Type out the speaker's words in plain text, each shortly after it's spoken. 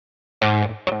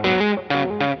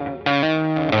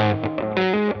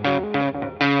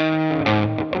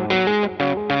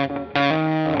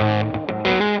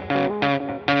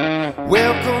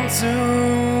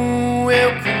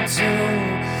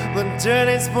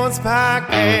Sports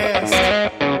Podcast.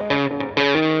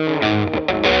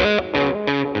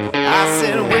 I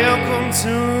said, welcome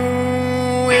to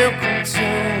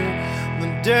the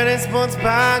Dirty Sports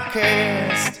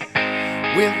Podcast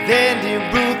with Andy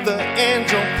Ruther and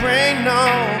Joe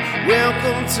Prano.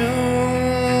 Welcome to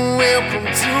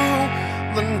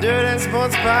the Dirty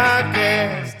Sports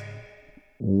Podcast.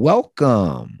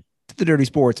 Welcome to the Dirty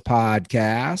Sports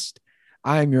Podcast.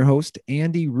 I'm your host,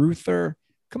 Andy Ruther,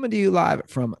 coming to you live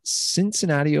from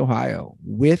Cincinnati, Ohio,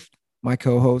 with my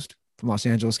co-host from Los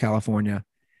Angeles, California,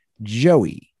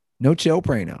 Joey No Chill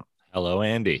Prano. Hello,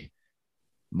 Andy.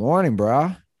 Morning,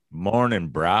 brah. Morning,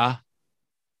 brah.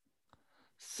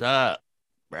 Sup,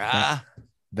 brah?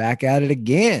 Back at it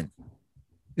again.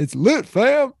 It's lit,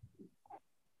 fam.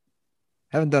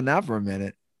 Haven't done that for a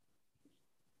minute.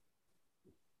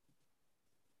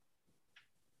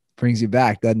 Brings you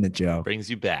back, doesn't it, Joe? Brings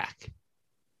you back.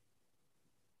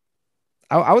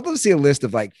 I would love to see a list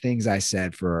of like things I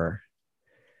said for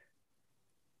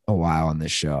a while on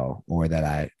this show, or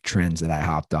trends that I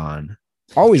hopped on.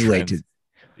 Always late to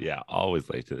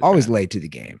the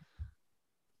game.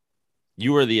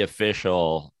 You were the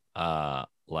official trend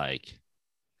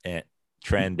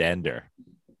ender.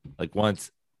 Like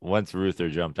once Ruther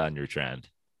jumped on your trend,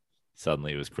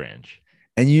 suddenly it was cringe.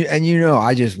 And you know,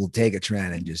 I just will take a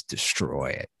trend and just destroy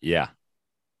it. Yeah.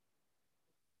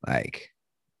 Like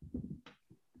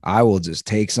I will just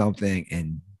take something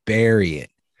and bury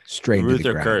it straight into the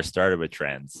ground. Ruther curse started with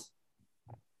trends.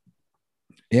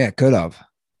 Yeah, could have.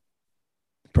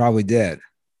 Probably did.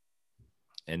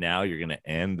 And now you're going to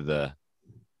end the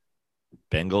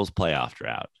Bengals playoff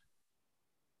drought.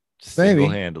 Maybe.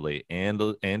 Single-handedly.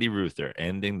 Andy Ruther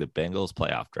ending the Bengals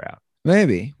playoff drought.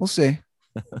 Maybe. We'll see.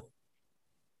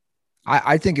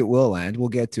 I think it will end. We'll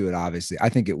get to it, obviously. I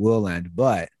think it will end,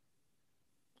 but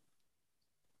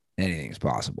anything is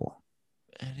possible.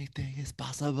 Anything is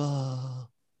possible.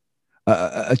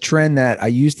 A trend that I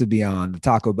used to be on, the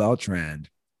Taco Bell trend,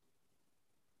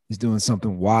 is doing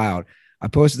something wild. I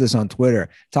posted this on Twitter.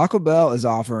 Taco Bell is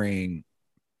offering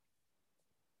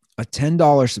a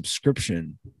 $10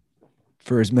 subscription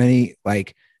for as many,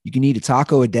 like you can eat a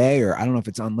taco a day, or I don't know if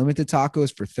it's unlimited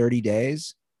tacos for 30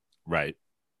 days. Right.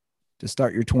 To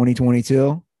start your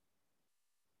 2022.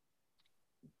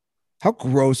 How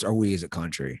gross are we as a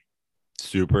country?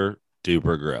 Super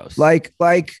duper gross. Like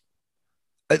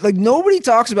nobody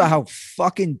talks about how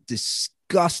fucking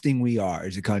disgusting we are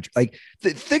as a country. Like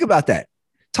think about that.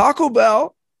 Taco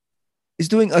Bell is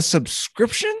doing a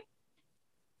subscription.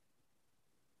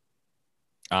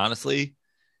 Honestly,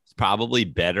 it's probably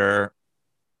better.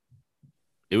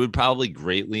 It would probably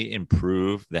greatly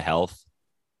improve the health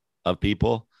of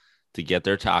people to get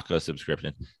their taco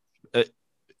subscription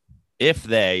if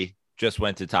they just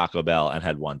went to Taco Bell and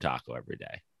had one taco every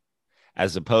day,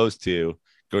 as opposed to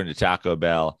going to Taco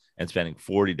Bell and spending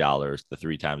 $40 the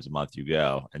 3 times a month you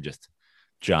go and just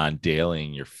John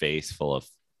Dalying your face full of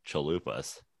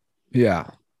chalupas.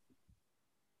 Yeah.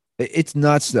 It's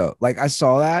nuts though. Like I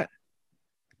saw that.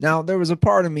 Now there was a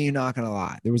part of me, not going to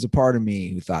lie. There was a part of me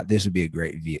who thought this would be a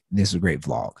great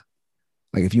vlog.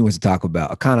 Like if you went to Taco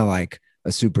Bell, kind of like a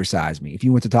supersize me. If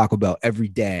you went to Taco Bell every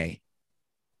day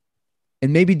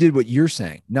and maybe did what you're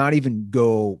saying, not even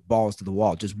go balls to the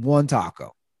wall, just one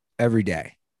taco every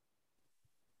day,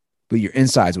 but your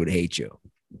insides would hate you.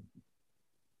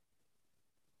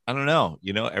 I don't know.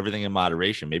 You know, everything in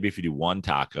moderation. Maybe if you do one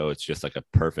taco, it's just like a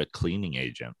perfect cleaning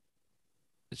agent.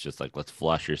 It's just like, let's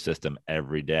flush your system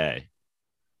every day.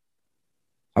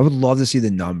 I would love to see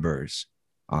the numbers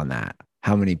on that.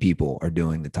 How many people are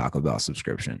doing the Taco Bell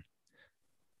subscription?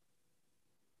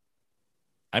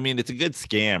 I mean, it's a good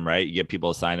scam, right? You get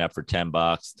people to sign up for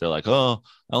 $10. They're like, oh,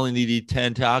 I only need to eat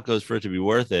 10 tacos for it to be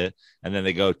worth it. And then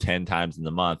they go 10 times in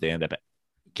the month. They end up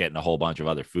getting a whole bunch of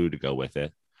other food to go with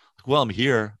it. Like, well, I'm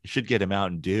here. I should get a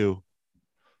Mountain Dew.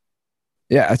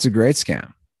 Yeah, that's a great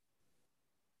scam.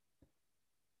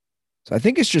 So I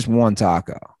think it's just one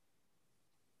taco.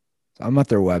 So I'm at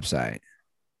their website.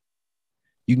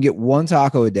 You can get one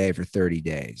taco a day for 30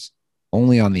 days.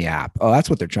 Only on the app. Oh, that's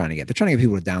what they're trying to get. They're trying to get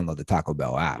people to download the Taco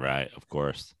Bell app. Right, of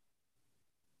course.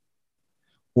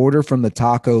 Order from the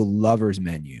taco lovers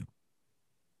menu.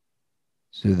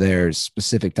 So there's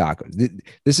specific tacos.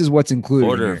 This is what's included.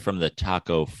 Order from the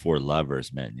taco for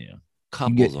lovers menu.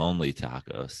 Couples only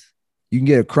tacos. You can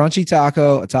get a crunchy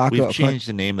taco, a taco. We've changed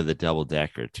the name of the double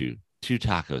decker to 2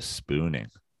 tacos spooning.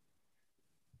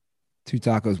 2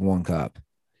 tacos, 1 cup.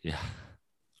 Yeah.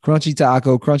 Crunchy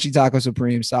taco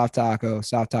supreme, soft taco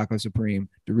supreme,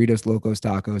 Doritos Locos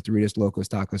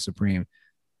Taco Supreme,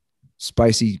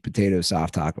 spicy potato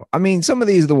soft taco. I mean, some of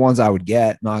these are the ones I would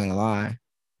get, not gonna lie.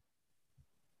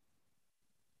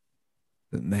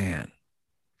 But man,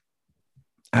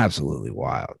 absolutely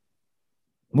wild.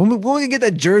 When we get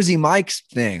that Jersey Mike's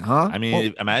thing, huh? I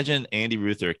mean, imagine Andy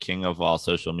Ruther, king of all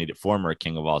social media, former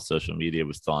king of all social media,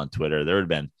 was still on Twitter. There would have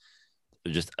been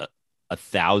just a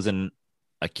 1,000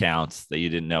 accounts that you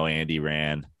didn't know Andy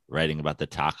ran, writing about the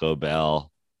Taco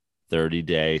Bell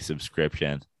 30-day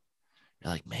subscription.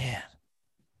 You're like, man,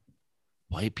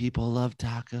 white people love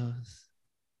tacos.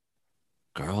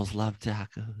 Girls love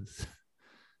tacos.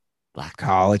 Black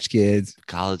college kids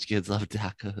love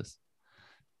tacos.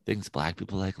 Things black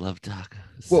people love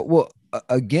tacos. Well,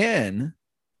 again,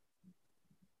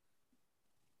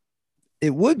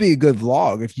 it would be a good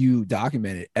vlog if you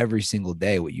documented every single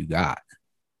day what you got.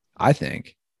 I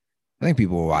think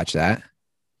people will watch that.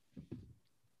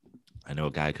 I know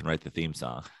a guy who can write the theme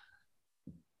song.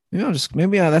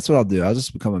 Maybe that's what I'll do. I'll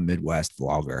just become a Midwest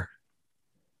vlogger.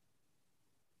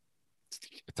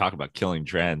 Talk about killing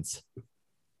trends.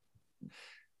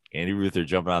 Andy Ruther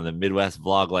jumping on the Midwest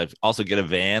vlog life. Also get a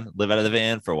van, live out of the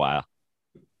van for a while.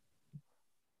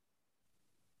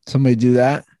 Somebody do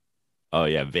that? Oh,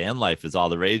 yeah. Van life is all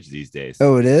the rage these days.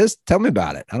 Oh, it is? Tell me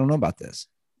about it. I don't know about this.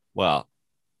 Well,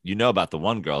 you know about the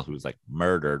one girl who was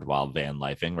murdered while van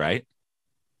lifing, right?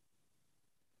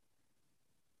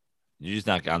 You just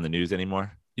not on the news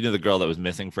anymore? You know the girl that was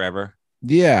missing forever?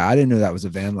 Yeah, I didn't know that was a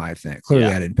van life thing. Clearly,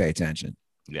 Yeah. I didn't pay attention.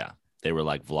 Yeah. They were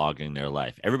vlogging their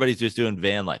life. Everybody's just doing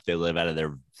van life. They live out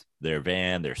of their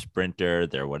van, their Sprinter,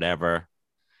 their whatever.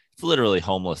 It's literally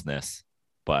homelessness,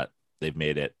 but they've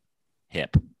made it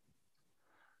hip.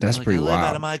 That's pretty I wild. live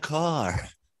out of my car.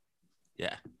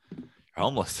 Yeah. You're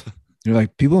homeless. You're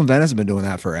like, people in Venice have been doing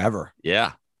that forever.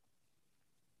 Yeah.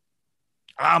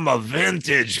 I'm a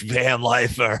vintage van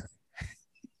lifer.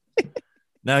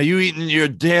 Now you eating your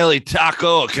daily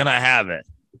taco, or can I have it?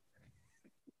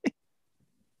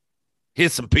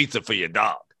 Here's some pizza for your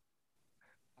dog.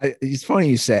 It's funny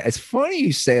you say. It's funny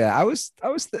you say that. I was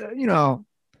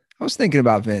thinking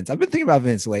about Vince. I've been thinking about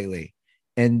Vince lately,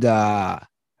 and I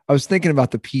was thinking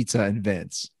about the pizza and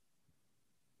Vince,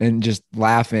 and just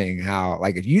laughing how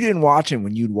if you didn't watch him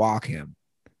when you'd walk him,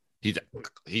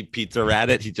 he pizza rat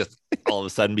it. He just all of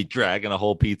a sudden be dragging a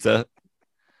whole pizza.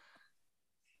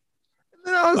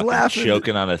 And then I was laughing,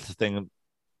 choking on a thing.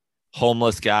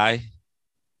 Homeless guy.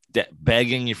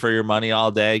 Begging you for your money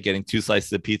all day, getting 2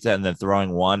 slices of pizza and then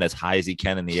throwing one as high as he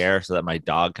can in the air so that my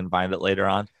dog can find it later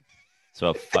on. So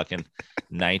a fucking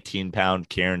 19-pound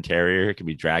Cairn Terrier could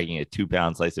be dragging a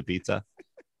 2-pound slice of pizza.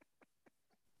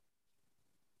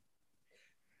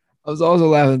 I was also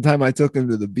laughing the time I took him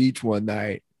to the beach one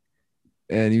night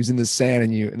and he was in the sand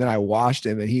and then I washed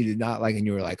him and he did not and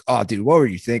you were like, oh dude, what were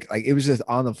you thinking? It was just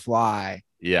on the fly.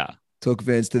 Yeah. Took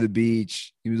Vince to the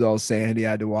beach. He was all sandy.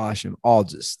 I had to wash him. All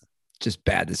just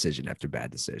bad decision after bad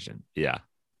decision. Yeah.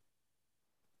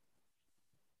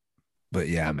 But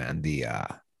yeah, man, the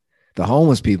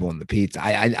homeless people and the pizza.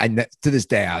 I to this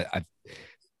day, I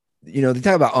they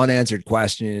talk about unanswered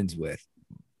questions with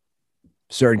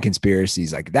certain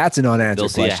conspiracies. That's an unanswered question. They'll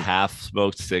see question. a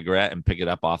half-smoked cigarette and pick it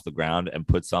up off the ground and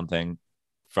put something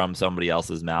from somebody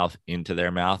else's mouth into their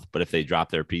mouth. But if they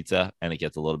drop their pizza and it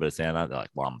gets a little bit of sand on it, they're like,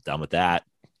 well, I'm done with that.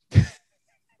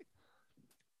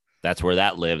 That's where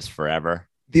that lives forever.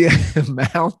 The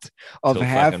amount of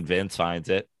fucking Vince finds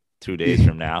it 2 days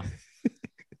from now.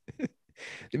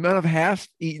 The amount of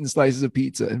half-eaten slices of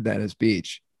pizza in Venice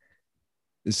Beach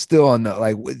is still on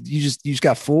you just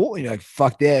got full and you're like,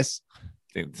 fuck this.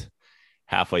 It's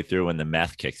halfway through when the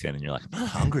meth kicks in and you're like, I'm not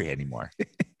hungry anymore.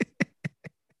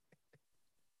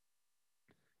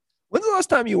 When's the last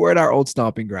time you were at our old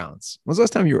stomping grounds? When's the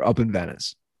last time you were up in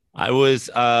Venice? I was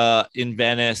in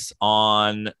Venice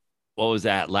on, what was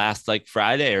that, last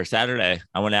Friday or Saturday.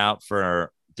 I went out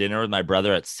for dinner with my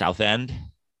brother at South End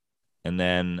and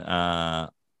then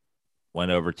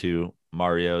went over to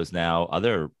Mario's now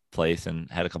other place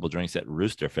and had a couple drinks at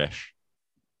Rooster Fish.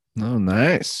 Oh,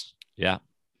 nice. Yeah.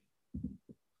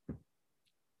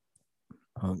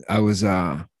 I was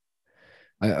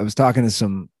talking to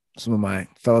some of my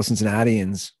fellow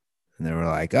Cincinnatians and they were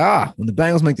like, when the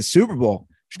Bengals make the Super Bowl,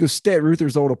 you should go stay at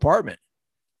Ruther's old apartment.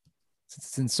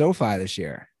 It's in SoFi this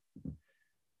year. I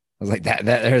was like,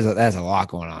 that's a lot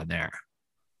going on there.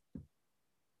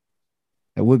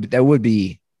 That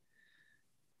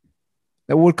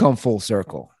would come full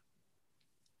circle.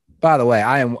 By the way,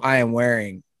 I am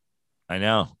wearing. I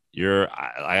know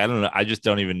I don't know. I just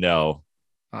don't even know.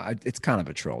 It's kind of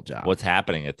a troll job. What's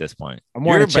happening at this point?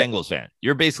 You're a Bengals fan.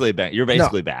 You're basically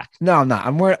back. No, I'm not.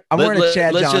 I'm wearing a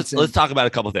Chad Johnson. Let's talk about a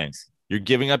couple things. You're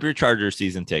giving up your Chargers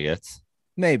season tickets.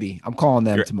 Maybe I'm calling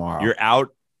them You're tomorrow. you're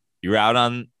out. You're out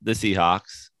on the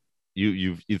Seahawks.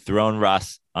 You've thrown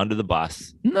Russ under the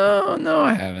bus. No,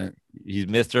 I haven't. He's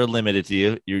Mr. Limited to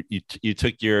you. You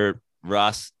took your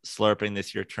Russ slurping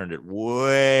this year, turned it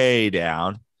way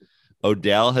down.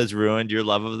 Odell has ruined your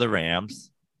love of the Rams.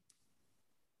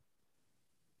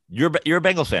 You're a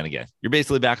Bengals fan again. You're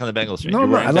basically back on the Bengals train. You're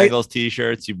wearing Bengals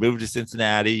t-shirts. You moved to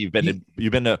Cincinnati. You've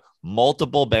been to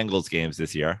multiple Bengals games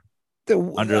this year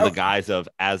under the guise of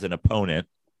as an opponent.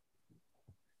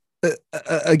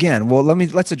 Again, well,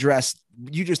 let's address.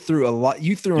 You just threw a lot.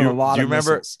 You threw in a lot of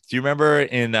missiles. Do you remember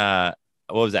in what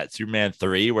was that, Superman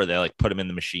 3, where they like put him in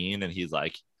the machine and he's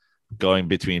like going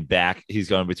between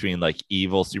like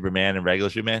evil Superman and regular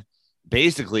Superman?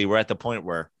 Basically, we're at the point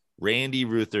where Randy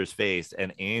Ruther's face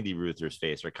and Andy Ruther's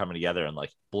face are coming together and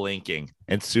like blinking,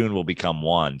 and soon will become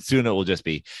one. Soon it will just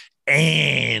be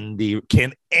Andy.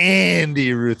 Can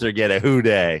Andy Ruther get a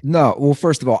hooday? No. Well,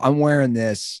 first of all, I'm wearing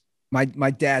this.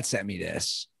 My dad sent me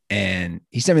this, and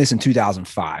he sent me this in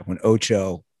 2005 when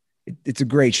Ocho. It's a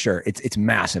great shirt. It's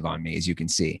massive on me, as you can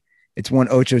see. It's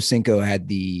when Ocho Cinco had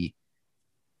the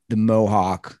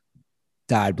mohawk,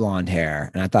 dyed blonde hair,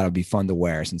 and I thought it'd be fun to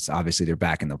wear since obviously they're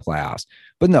back in the playoffs.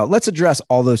 But no, let's address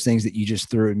all those things that you just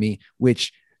threw at me,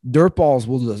 which dirtballs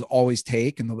will just always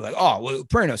take, and they'll be like, "Oh, well,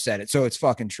 Perino said it, so it's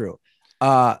fucking true."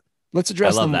 Let's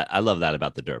address them. I love that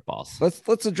about the dirtballs.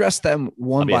 Let's address them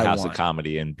one by one. House of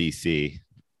Comedy in BC,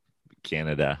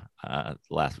 Canada,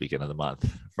 last weekend of the month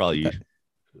for all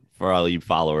you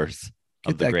followers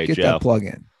of the great Joe. Get that plug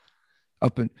in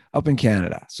up in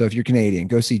Canada. So if you're Canadian,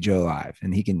 go see Joe live,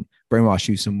 and he can brainwash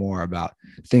you some more about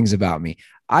things about me.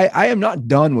 I am not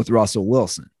done with Russell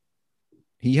Wilson.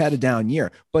 He had a down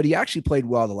year, but he actually played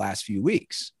well the last few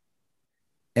weeks,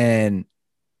 and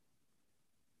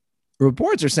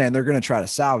reports are saying they're going to try to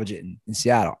salvage it in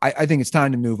Seattle. I think it's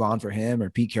time to move on for him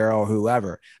or Pete Carroll or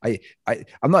whoever.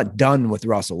 I'm not done with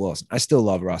Russell Wilson. I still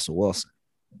love Russell Wilson.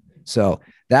 So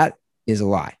that is a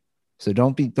lie. So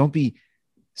don't be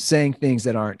saying things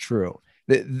that aren't true.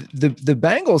 The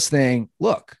Bengals thing,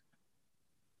 look,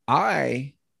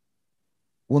 I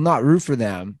will not root for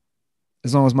them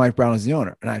as long as Mike Brown is the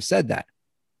owner. And I've said that.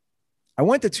 I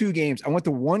went to 2 games. I went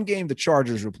to one game the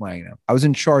Chargers were playing them. I was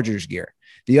in Chargers gear.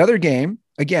 The other game,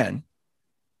 again,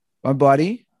 my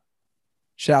buddy,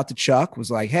 shout out to Chuck, was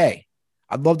like, "Hey,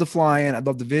 I'd love to fly in. I'd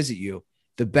love to visit you.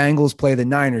 The Bengals play the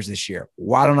Niners this year.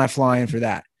 Why don't I fly in for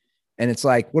that?" And it's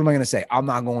like, what am I going to say? I'm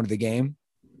not going to the game.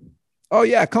 Oh,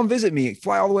 yeah, come visit me.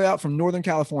 Fly all the way out from Northern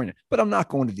California. But I'm not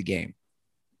going to the game.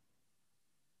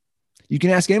 You can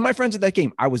ask any of my friends at that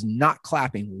game. I was not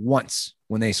clapping once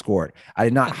when they scored. I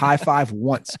did not high five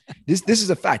once. This is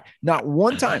a fact. Not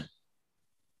one time.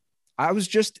 I was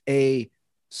just a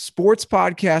sports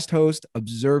podcast host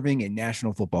observing a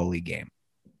National Football League game.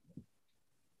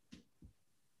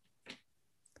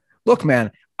 Look,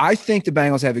 man, I think the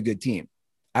Bengals have a good team.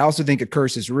 I also think a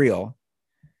curse is real.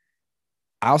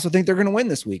 I also think they're going to win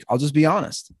this week. I'll just be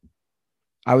honest.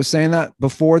 I was saying that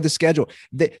before the schedule.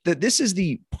 This is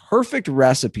the perfect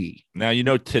recipe. Now,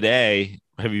 today,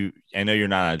 I know you're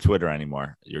not on Twitter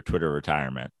anymore, your Twitter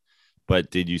retirement, but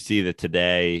did you see that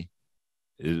today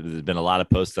there's been a lot of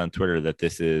posts on Twitter that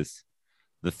this is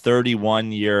the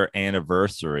 31-year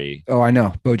anniversary. Oh, I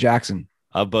know. Bo Jackson,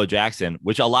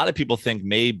 which a lot of people think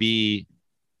may be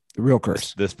the real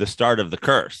curse. The start of the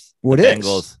curse. What the is?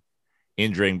 Bengals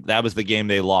injuring. That was the game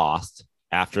they lost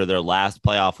after their last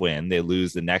playoff win. They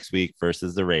lose the next week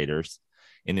versus the Raiders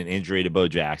in an injury to Bo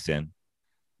Jackson.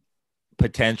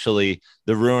 Potentially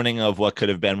the ruining of what could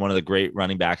have been one of the great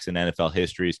running backs in NFL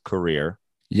history's career.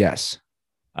 Yes.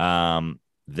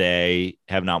 They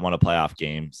have not won a playoff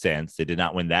game since. They did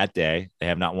not win that day. They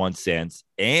have not won since.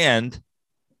 And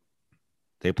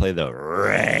they play the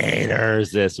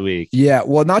Raiders this week. Yeah.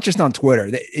 Well, not just on Twitter.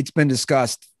 It's been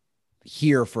discussed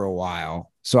here for a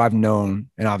while. So I've known,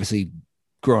 and obviously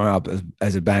growing up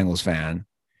as a Bengals fan.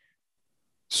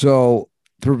 So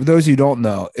for those who don't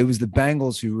know, it was the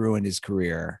Bengals who ruined his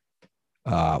career.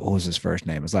 What was his first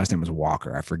name? His last name was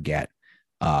Walker. I forget.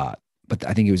 But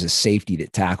I think it was a safety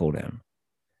that tackled him.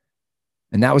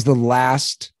 And that was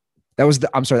that was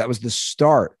the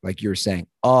start, like you were saying,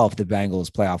 of the Bengals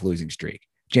playoff losing streak.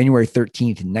 January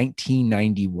 13th,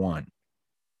 1991.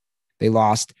 They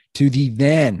lost to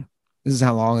this is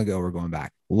how long ago we're going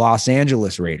back, Los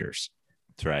Angeles Raiders.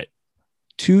 That's right.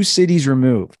 2 cities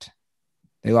removed.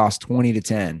 They lost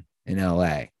 20-10 in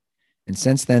LA. And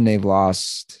since then they've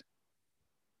lost,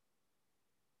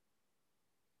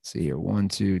 let's see here, 1,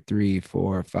 2, 3,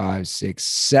 4, 5, 6,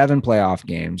 7 playoff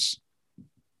games.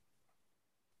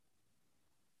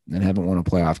 and haven't won a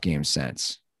playoff game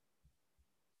since.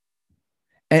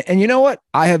 And you know what?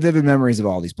 I have vivid memories of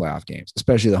all these playoff games,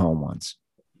 especially the home ones.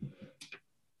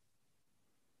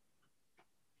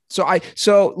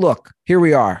 So look, here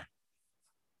we are.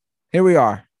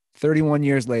 31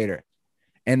 years later,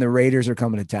 and the Raiders are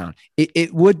coming to town.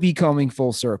 It would be coming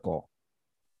full circle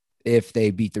if they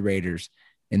beat the Raiders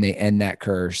and they end that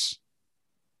curse.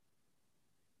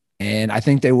 And I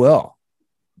think they will.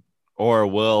 Or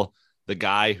will the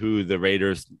guy who the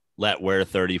Raiders let wear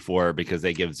 34 because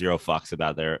they give zero fucks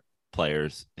about their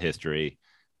players' history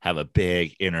have a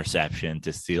big interception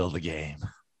to seal the game?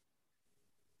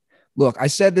 Look, I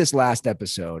said this last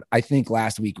episode. I think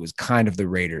last week was kind of the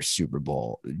Raiders Super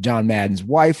Bowl. John Madden's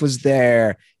wife was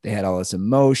there. They had all this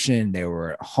emotion. They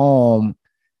were at home.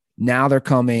 Now they're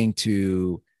coming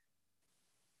to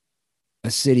a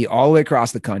city all the way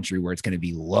across the country where it's going to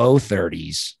be low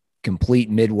 30s, complete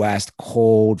Midwest,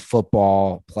 cold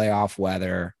football, playoff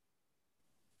weather.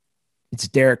 It's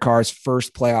Derek Carr's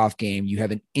first playoff game. You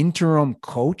have an interim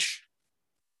coach.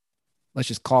 Let's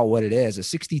just call it what it is, a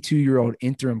 62-year-old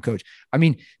interim coach. I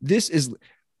mean, this is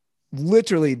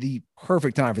literally the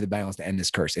perfect time for the Bengals to end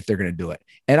this curse if they're going to do it.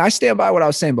 And I stand by what I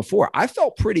was saying before. I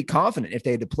felt pretty confident if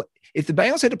the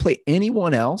Bengals had to play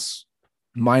anyone else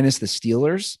minus the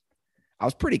Steelers, I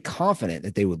was pretty confident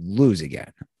that they would lose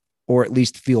again, or at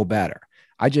least feel better.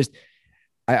 I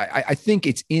think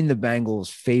it's in the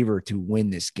Bengals' favor to win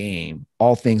this game,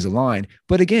 all things aligned.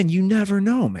 But again, you never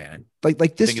know, man. Like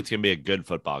this. I think it's going to be a good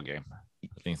football game.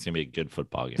 I think it's going to be a good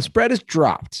football game. The spread has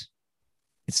dropped.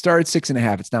 It started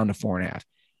 6.5. It's down to 4.5.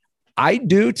 I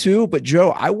do too, but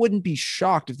Joe, I wouldn't be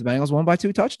shocked if the Bengals won by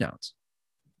 2 touchdowns.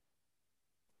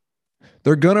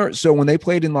 So when they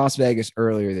played in Las Vegas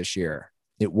earlier this year,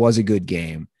 it was a good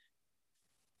game.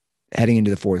 Heading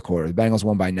into the fourth quarter, the Bengals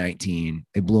won by 19.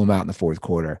 They blew them out in the fourth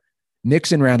quarter.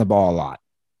 Mixon ran the ball a lot.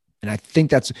 And I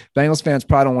think that's Bengals fans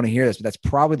probably don't want to hear this, but that's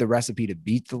probably the recipe to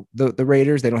beat the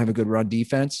Raiders. They don't have a good run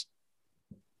defense.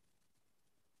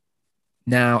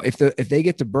 Now, if they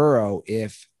get to Burrow,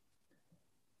 if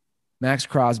Max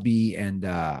Crosby and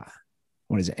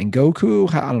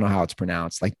Ngoku, I don't know how it's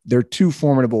pronounced. Like they're 2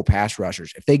 formidable pass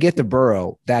rushers. If they get to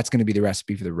Burrow, that's going to be the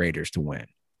recipe for the Raiders to win.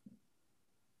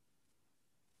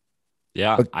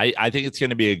 Yeah, I think it's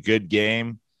going to be a good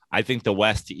game. I think the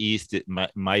West to East it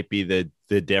might be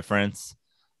the difference.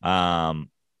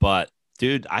 But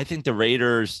dude, I think the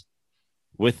Raiders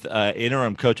with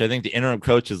interim coach, I think the interim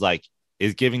coach is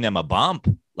giving them a bump.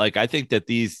 Like I think that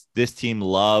this team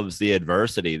loves the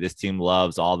adversity. This team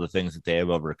loves all the things that they have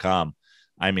overcome.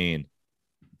 I mean,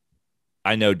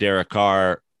 I know Derek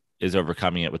Carr is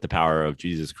overcoming it with the power of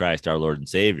Jesus Christ, our Lord and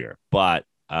Savior. But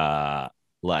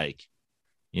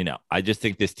I just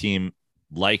think this team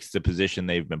likes the position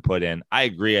they've been put in. I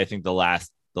agree. I think the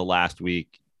last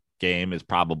week game is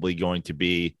probably going to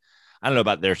be, I don't know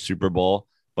about their Super Bowl,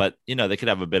 but they could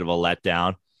have a bit of a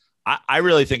letdown. I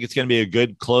really think it's going to be a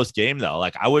good close game though.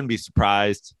 Like I wouldn't be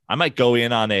surprised. I might go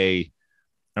in on a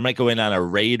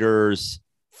Raiders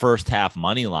first half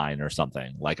money line or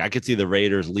something. Like I could see the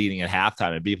Raiders leading at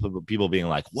halftime and people being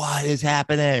like, what is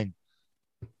happening?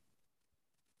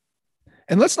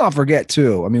 And let's not forget,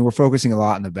 too, I mean, we're focusing a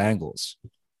lot on the Bengals.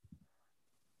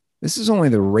 This is only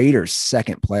the Raiders'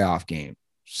 second playoff game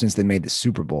since they made the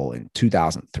Super Bowl in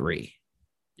 2003.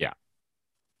 Yeah.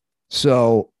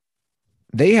 So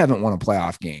they haven't won a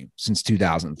playoff game since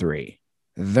 2003.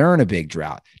 They're in a big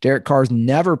drought. Derek Carr's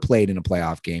never played in a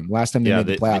playoff game. Last time they made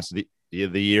the playoffs.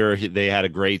 The year they had a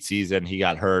great season, he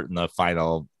got hurt in the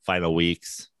final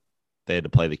weeks. They had to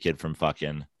play the kid from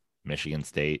fucking Michigan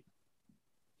State.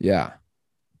 Yeah.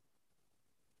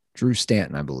 Drew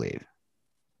Stanton, I believe,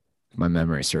 if my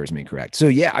memory serves me correct. So,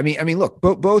 yeah, I mean, look,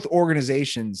 both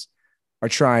organizations are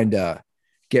trying to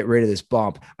get rid of this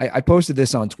bump. I posted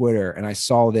this on Twitter, and I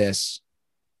saw this.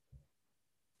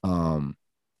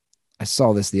 I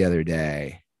saw this the other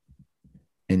day,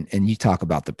 and you talk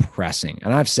about the pressing.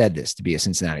 And I've said this to be a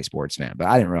Cincinnati sports fan, but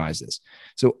I didn't realize this.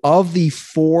 So, of the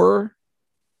 4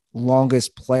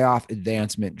 longest playoff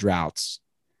advancement droughts,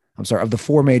 of the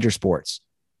 4 major sports,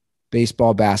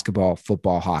 baseball, basketball,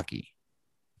 football, hockey,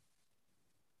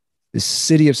 the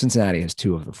city of Cincinnati has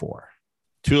 2 of the 4.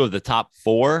 2 of the top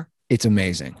 4? It's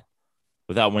amazing.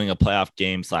 Without winning a playoff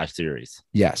game /series.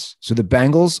 Yes. So the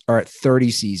Bengals are at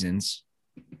 30 seasons,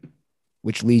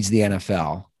 which leads the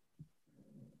NFL.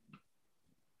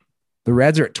 The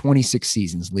Reds are at 26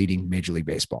 seasons, leading Major League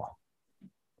Baseball.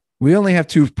 We only have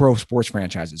 2 pro sports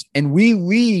franchises, and we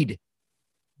lead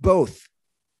both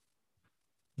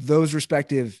those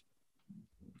respective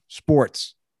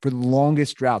sports for the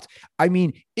longest droughts. I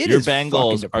mean, Your is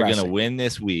Bengals are going to depressing. win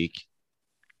this week,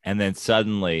 and then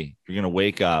suddenly you're going to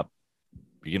wake up,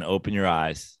 you're going to open your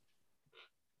eyes,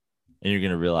 and you're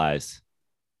going to realize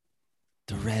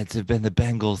the Reds have been the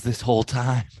Bengals this whole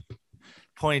time.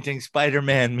 Pointing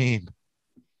Spider-Man meme.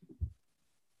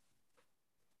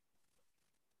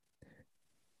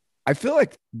 I feel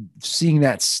like seeing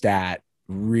that stat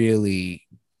really,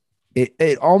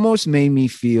 it almost made me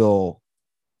feel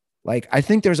like I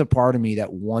think there's a part of me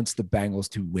that wants the Bengals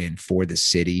to win for the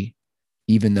city,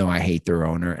 even though I hate their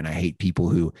owner and I hate people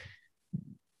who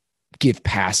give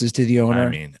passes to the owner. I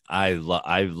mean, I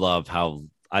love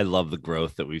the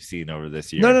growth that we've seen over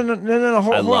this year. No.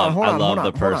 Hold on.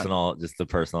 The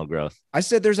personal growth. I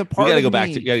said there's a part. You got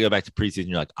to go back to preseason.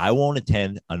 You're like, I won't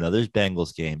attend another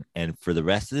Bengals game, and for the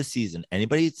rest of the season,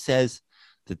 anybody that says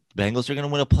the Bengals are going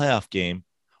to win a playoff game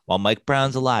while Mike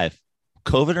Brown's alive,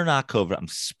 COVID or not COVID, I'm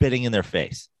spitting in their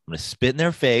face. I'm going to spit in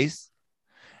their face,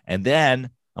 and then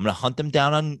I'm going to hunt them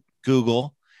down on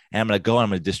Google, and I'm going to go and I'm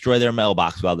going to destroy their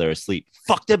mailbox while they're asleep.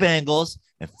 Fuck the Bengals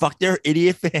and fuck their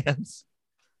idiot fans.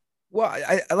 Well,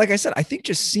 I like I said, I think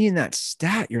just seeing that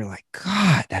stat, you're like,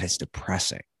 God, that is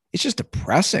depressing. It's just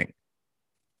depressing.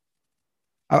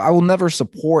 I will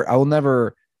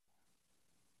never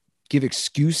give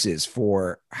excuses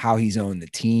for how he's owned the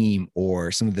team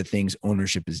or some of the things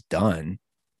ownership has done.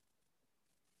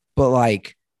 But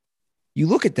like, you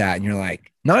look at that and you're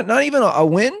like, not even a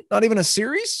win, not even a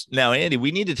series. Now, Andy,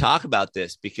 we need to talk about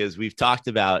this because we've talked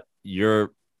about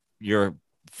your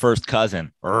first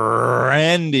cousin,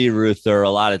 Randy Ruther, a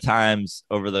lot of times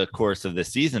over the course of the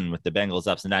season with the Bengals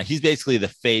ups and downs. He's basically the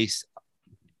face.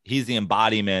 He's the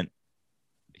embodiment.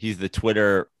 He's the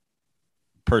Twitter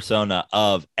persona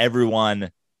of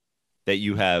everyone that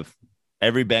you have,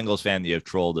 every Bengals fan that you have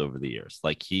trolled over the years.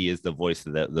 Like, he is the voice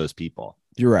of those people.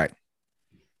 You're right.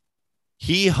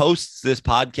 He hosts this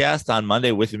podcast on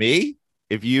Monday with me.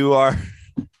 If the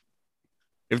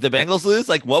Bengals lose,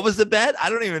 like, what was the bet? I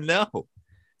don't even know.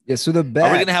 Yeah, so the bet.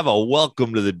 Are we going to have a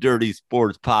welcome to the Dirty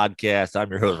Sports Podcast? I'm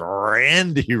your host,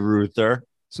 Randy Ruther.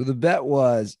 So the bet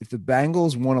was if the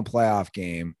Bengals won a playoff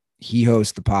game, he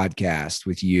hosts the podcast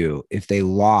with you. If they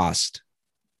lost,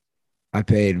 I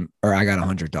got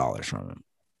 $100 from him.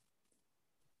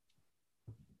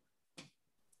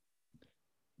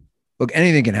 Look,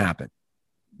 anything can happen.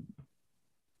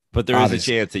 But there is a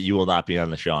chance that you will not be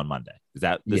on the show on Monday. Is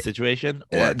that the situation?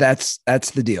 Or? That's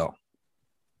the deal.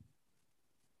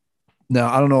 Now,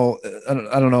 I don't know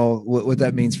what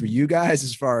that means for you guys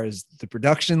as far as the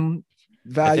production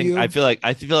value. I feel like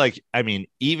I mean,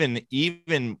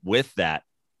 even with that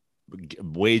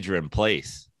wager in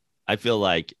place, I feel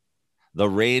like the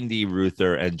Randy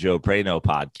Ruther and Joe Prano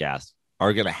podcast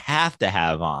are going to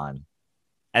have on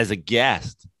as a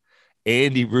guest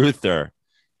Andy Ruther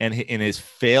and in his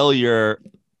failure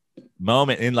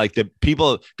moment. And like, the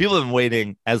people have been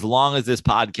waiting as long as this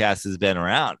podcast has been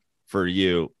around for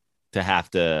you to have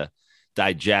to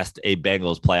digest a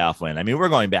Bengals playoff win. I mean, we're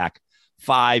going back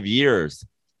 5 years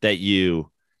 6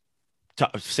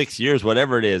 years,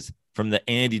 whatever it is, from the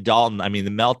Andy Dalton. I mean,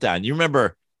 the meltdown. You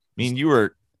remember? I mean, you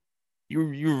were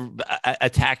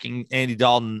attacking Andy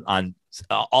Dalton on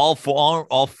all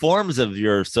forms of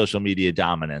your social media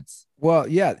dominance. Well,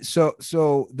 yeah. So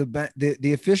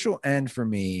the official end for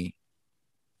me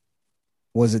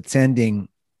was attending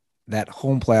that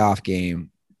home playoff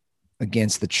game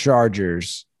against the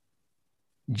Chargers,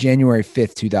 January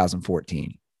 5th,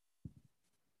 2014.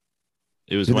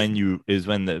 It was when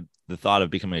the thought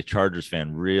of becoming a Chargers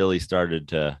fan really started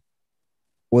to.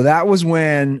 Well, that was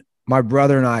when my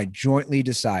brother and I jointly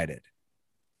decided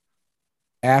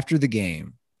after the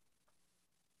game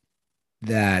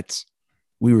that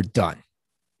we were done,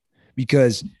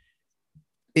 because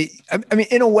I mean,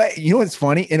 in a way, you know what's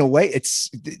funny? In a way,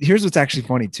 here's what's actually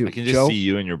funny too. I can just see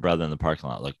you and your brother in the parking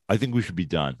lot. Like, I think we should be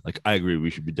done. Like, I agree, we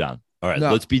should be done. All right,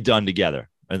 let's be done together.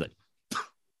 And like,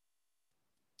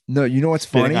 no, you know what's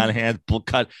funny? On hands,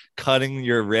 cutting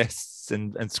your wrists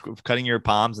and cutting your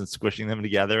palms and squishing them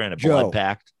together in a blood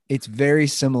pact. It's very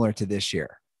similar to this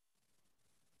year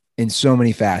in so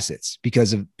many facets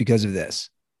because of this.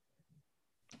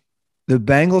 The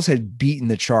Bengals had beaten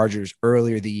the Chargers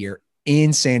earlier the year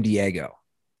in San Diego.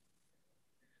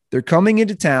 They're coming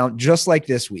into town just like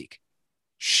this week.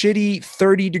 Shitty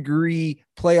 30-degree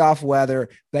playoff weather.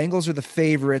 Bengals are the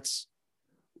favorites.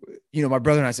 You know, my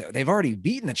brother and I said, they've already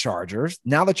beaten the Chargers.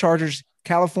 Now the Chargers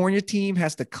California team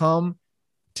has to come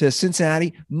to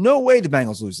Cincinnati. No way the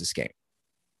Bengals lose this game.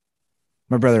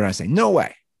 My brother and I say, no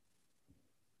way.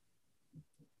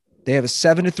 They have a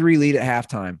 7-3 lead at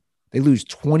halftime. They lose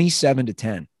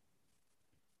 27-10.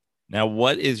 Now,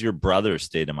 what is your brother's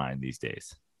state of mind these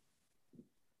days?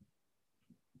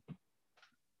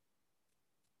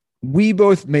 We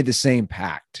both made the same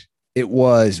pact. It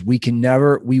was, we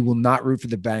will not root for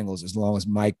the Bengals as long as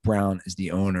Mike Brown is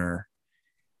the owner.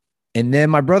 And then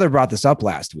my brother brought this up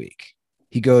last week.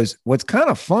 He goes, what's kind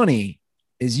of funny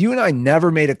is you and I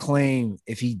never made a claim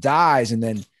if he dies, and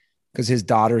then because his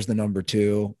daughter's the number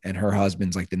 2 and her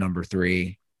husband's like the number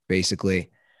 3, basically.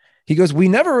 He goes, we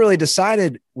never really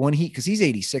decided because he's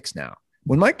 86 now.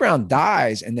 When Mike Brown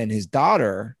dies and then his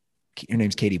daughter, her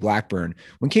name's Katie Blackburn,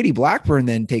 when Katie Blackburn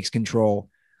then takes control,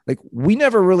 like we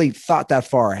never really thought that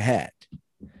far ahead.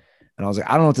 And I was like,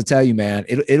 I don't know what to tell you, man.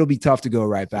 It'll be tough to go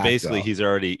right back. Basically, though.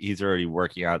 he's already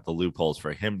working out the loopholes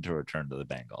for him to return to the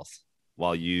Bengals,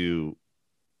 while you,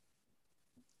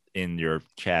 in your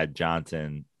Chad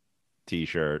Johnson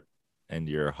t-shirt, and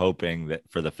you're hoping that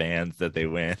for the fans that they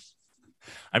win.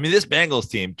 I mean, this Bengals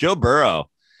team, Joe Burrow.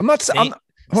 Hold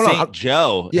on,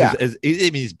 Joe. Yeah,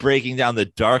 he's breaking down the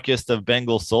darkest of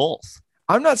Bengal souls.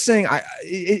 I'm not saying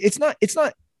it's not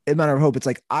a matter of hope. It's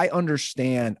like, I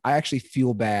understand. I actually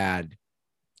feel bad.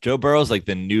 Joe Burrow's like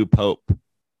the new Pope.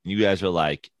 You guys are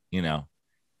like,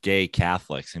 gay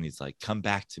Catholics. And he's like, come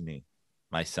back to me,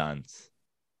 my sons.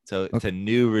 So it's a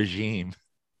new regime.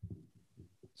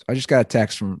 So I just got a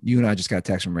text from you, and I just got a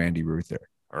text from Randy Ruther.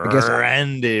 I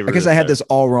guess I had this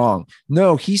all wrong.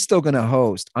 No, he's still going to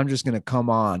host. I'm just going to come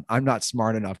on. I'm not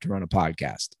smart enough to run a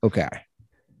podcast. Okay.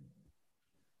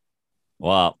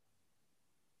 Well,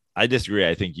 I disagree.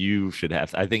 I think you should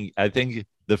have. I think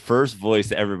the first voice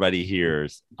that everybody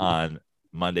hears on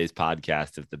Monday's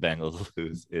podcast, if the Bengals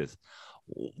lose, is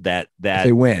that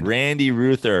they win. Randy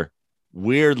Ruther,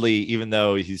 weirdly, even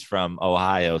though he's from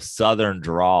Ohio, Southern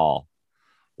drawl.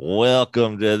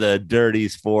 Welcome to the Dirty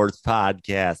Sports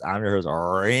Podcast. I'm your host,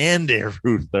 Randy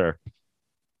Ruther.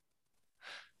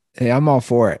 Hey, I'm all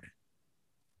for it.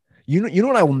 You know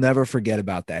what I will never forget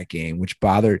about that game, which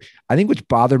bothered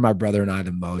my brother and I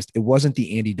the most. It wasn't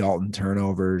the Andy Dalton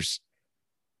turnovers.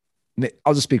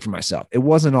 I'll just speak for myself. It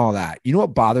wasn't all that. You know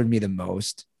what bothered me the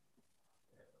most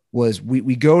was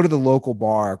we go to the local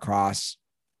bar across,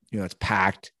 it's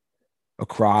packed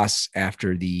across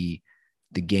after the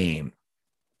game.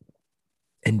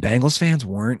 And Bengals fans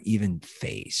weren't even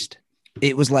fazed.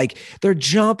 It was like they're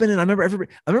jumping. And I remember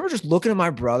just looking at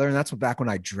my brother, and that's back when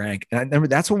I drank. And I remember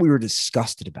that's what we were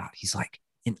disgusted about. He's like,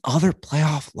 another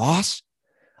playoff loss,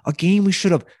 a game we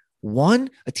should have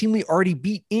won, a team we already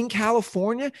beat in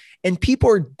California, and people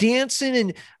are dancing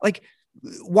and like,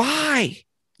 why?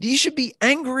 You should be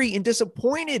angry and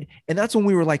disappointed. And that's when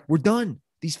we were like, we're done.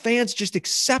 These fans just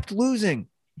accept losing.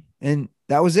 And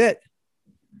that was it.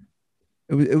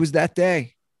 It was that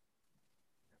day.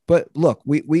 But look,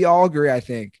 we all agree, I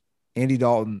think, Andy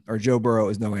Dalton or Joe Burrow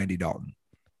is no Andy Dalton.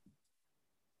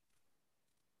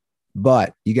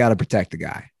 But you got to protect the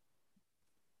guy.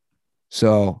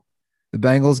 So the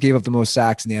Bengals gave up the most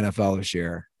sacks in the NFL this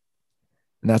year.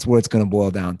 And that's what it's going to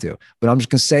boil down to. But I'm just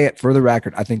going to say it for the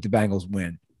record. I think the Bengals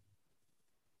win.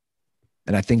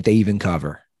 And I think they even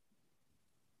cover.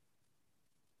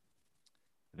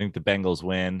 I think the Bengals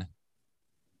win.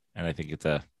 And I think it's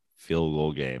a field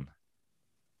goal game.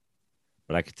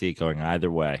 But I could see it going either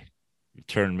way. You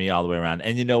turned me all the way around.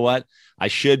 And you know what? I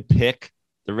should pick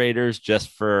the Raiders just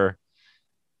for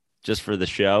the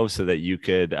show so that you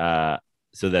could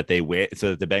so that they win,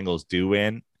 so that the Bengals do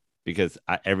win. Because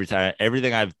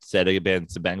everything I've said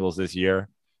against the Bengals this year,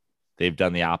 they've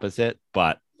done the opposite.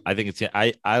 But I think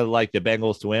I like the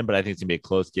Bengals to win, but I think it's gonna be a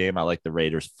close game. I like the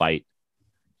Raiders fight.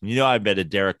 I've been a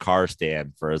Derek Carr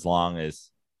stan for as long as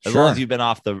you've been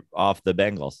off the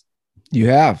Bengals. You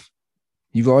have.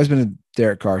 You've always been a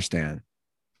Derek Carr stan.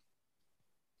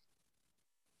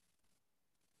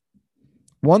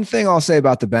 One thing I'll say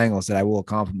about the Bengals that I will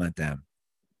compliment them.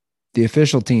 The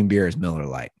official team beer is Miller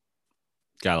Lite.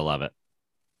 Gotta love it.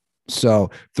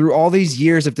 So through all these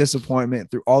years of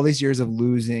disappointment, through all these years of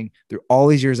losing, through all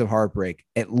these years of heartbreak,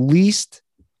 at least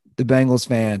the Bengals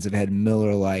fans have had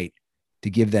Miller Lite to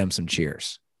give them some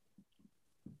cheers.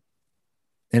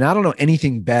 And I don't know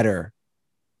anything better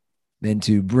than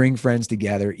to bring friends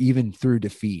together, even through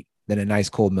defeat, than a nice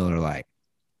cold Miller Lite.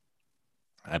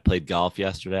 I played golf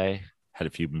yesterday, had a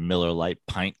few Miller Lite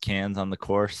pint cans on the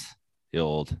course. The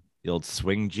old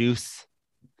swing juice.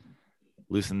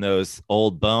 Loosen those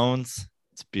old bones.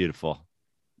 It's beautiful.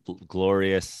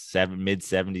 Glorious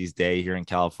mid-70s day here in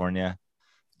California.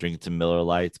 Drinking some Miller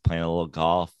Lights, playing a little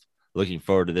golf. Looking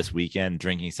forward to this weekend,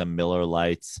 drinking some Miller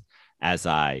Lights as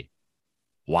I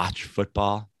watch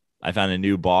football. I found a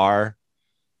new bar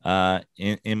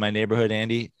in my neighborhood,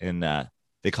 Andy, and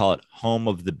they call it home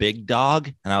of the big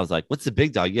dog. And I was like, what's the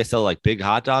big dog? You guys sell like big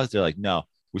hot dogs? They're like, no,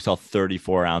 we sell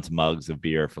 34-ounce mugs of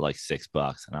beer for like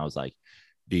 $6. And I was like,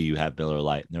 do you have Miller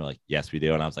Lite? And they're like, yes, we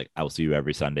do. And I was like, I will see you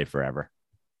every Sunday forever.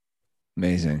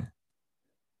 Amazing.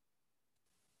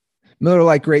 Miller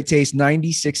Lite, great taste,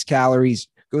 96 calories.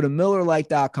 Go to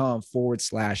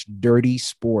MillerLite.com/dirty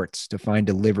sports to find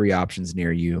delivery options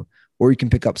near you, or you can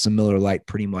pick up some Miller Lite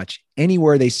pretty much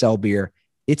anywhere they sell beer.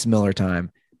 It's Miller time.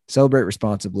 Celebrate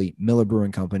responsibly. Miller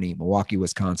Brewing Company, Milwaukee,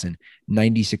 Wisconsin,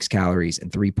 96 calories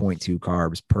and 3.2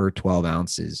 carbs per 12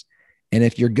 ounces. And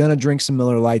if you're going to drink some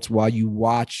Miller Lights while you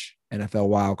watch NFL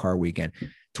Wildcard Weekend,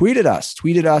 tweet at us.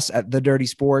 Tweet at us at The Dirty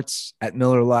Sports, at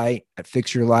Miller Lite, at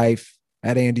Fix Your Life,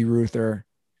 at Andy Ruther.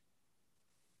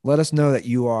 Let us know that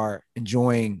you are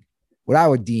enjoying what I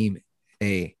would deem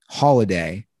a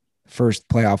holiday, first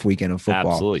playoff weekend of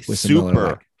football. Absolutely. With some Miller Super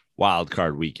Lite. wild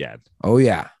card weekend. Oh,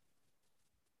 yeah.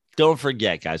 Don't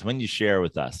forget, guys, when you share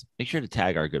with us, make sure to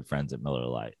tag our good friends at Miller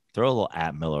Lite. Throw a little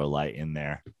at Miller Lite in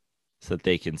there so that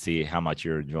they can see how much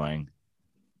you're enjoying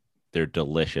their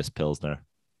delicious Pilsner.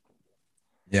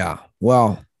 Yeah.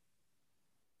 Well,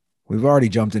 we've already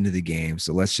jumped into the game,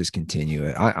 so let's just continue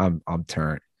it. I'm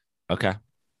turned. Okay.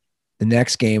 The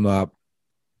next game up,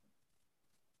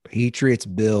 Patriots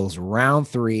Bills, round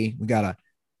 3. We got a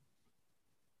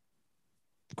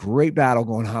great battle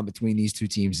going on between these two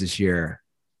teams this year.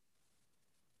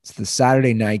 It's the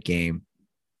Saturday night game.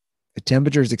 The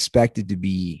temperature is expected to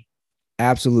be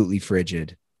absolutely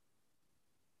frigid,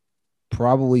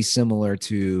 probably similar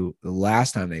to the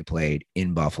last time they played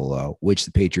in Buffalo, which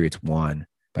the Patriots won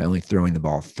by only throwing the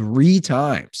ball 3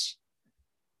 times.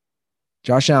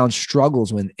 Josh Allen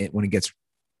struggles when it gets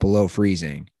below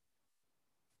freezing.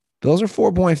 Bills are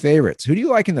 4-point favorites. Who do you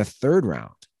like in the third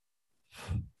round?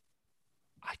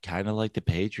 I kind of like the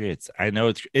Patriots. I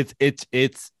know it's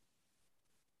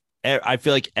I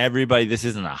feel like everybody, this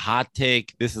isn't a hot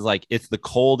take. This is like, it's the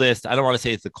coldest. I don't want to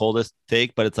say it's the coldest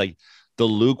take, but it's like the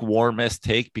lukewarmest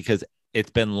take because it's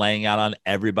been laying out on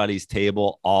everybody's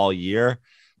table all year.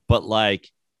 But like,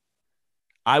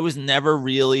 I was never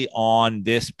really on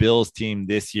this Bills team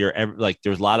this year. Like,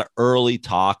 there's a lot of early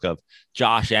talk of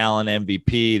Josh Allen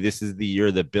MVP. This is the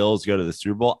year the Bills go to the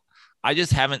Super Bowl. I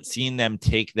just haven't seen them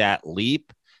take that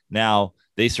leap. Now,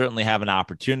 they certainly have an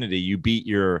opportunity. You beat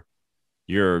your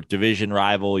division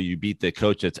rival. You beat the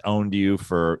coach that's owned you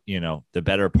for, the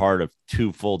better part of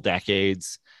 2 full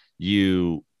decades.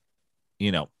 You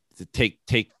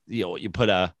put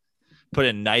a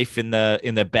knife in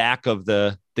the back of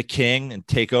the king and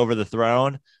take over the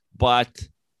throne. But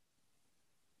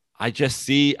I just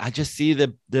see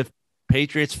the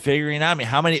Patriots figuring out. I mean,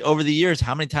 how many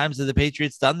times have the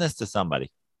Patriots done this to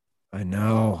somebody? I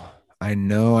know.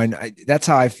 That's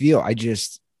how I feel. I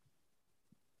think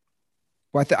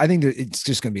that it's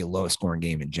just going to be a low scoring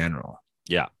game in general.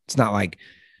 Yeah. It's not like,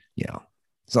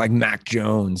 it's like Mac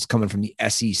Jones coming from the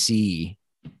SEC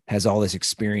has all this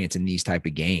experience in these type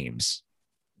of games.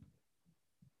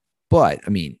 But I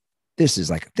mean, this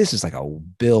is like a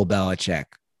Bill Belichick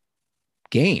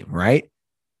game, right?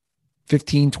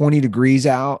 15, 20 degrees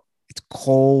out. It's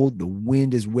cold. The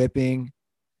wind is whipping.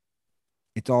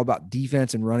 It's all about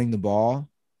defense and running the ball.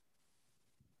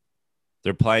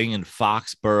 They're playing in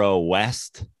Foxborough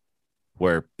West,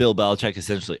 where Bill Belichick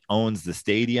essentially owns the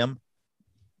stadium.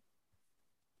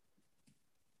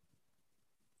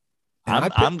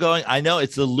 I know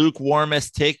it's the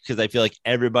lukewarmest take because I feel like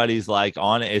everybody's like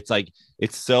on it. It's like,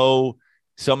 it's so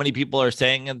many people are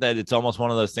saying it that it's almost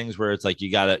one of those things where it's like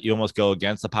you almost go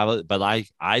against the pilot. But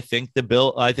I think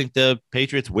the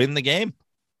Patriots win the game.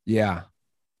 Yeah.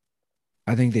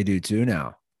 I think they do too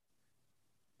now.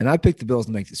 And I picked the Bills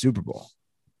to make the Super Bowl.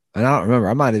 And I don't remember.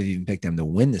 I might have even picked them to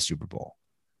win the Super Bowl.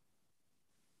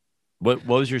 What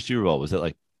was your Super Bowl? Was it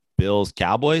like Bills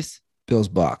Cowboys? Bills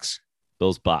Bucks.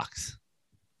 Bills Bucks.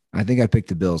 I think I picked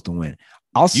the Bills to win.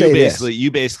 I'll say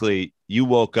you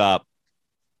woke up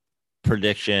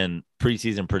preseason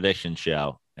prediction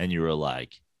show and you were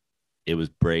like, it was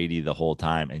Brady the whole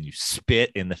time, and you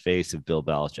spit in the face of Bill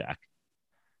Belichick.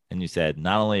 And you said,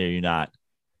 not only are you not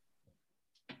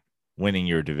winning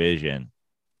your division,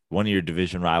 one of your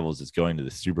division rivals is going to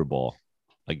the Super Bowl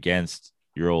against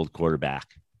your old quarterback.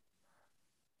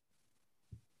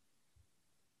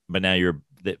 But now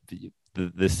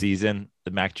this season,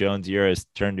 the Mac Jones year has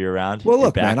turned you around. Well,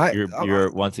 look, back, man, you're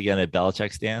once again a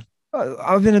Belichick stan.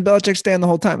 I've been a Belichick stan the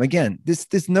whole time. Again,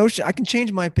 this notion, I can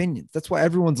change my opinions. That's why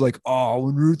everyone's like, oh,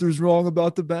 when Ruther's wrong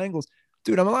about the Bengals.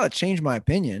 Dude, I'm allowed to change my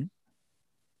opinion.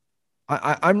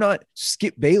 I'm not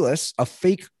Skip Bayless, a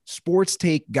fake sports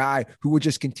take guy who would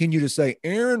just continue to say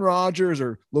Aaron Rodgers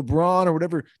or LeBron or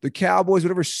whatever, the Cowboys,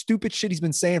 whatever stupid shit he's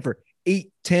been saying for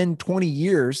 8, 10, 20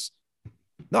 years.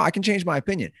 No, I can change my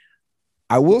opinion.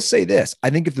 I will say this. I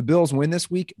think if the Bills win this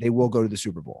week, they will go to the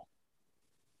Super Bowl.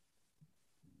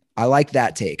 I like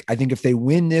that take. I think if they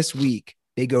win this week,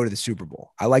 they go to the Super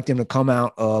Bowl. I like them to come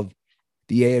out of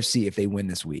the AFC if they win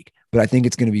this week, but I think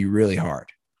it's going to be really hard.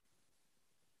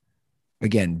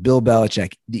 Again, Bill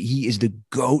Belichick, he is the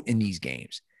GOAT in these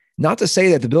games. Not to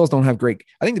say that the Bills don't have great,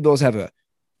 I think the Bills have a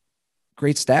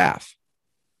great staff.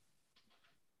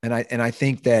 And I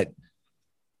think that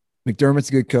McDermott's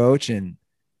a good coach, and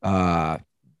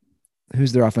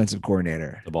who's their offensive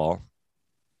coordinator? DeBall.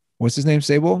 What's his name?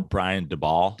 Sable? Brian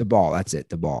DeBall. DeBall, that's it,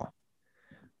 DeBall.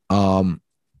 I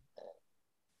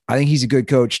think he's a good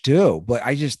coach too, but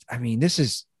this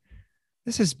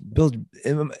has Bill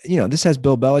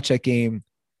Belichick game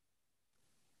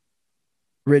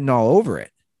written all over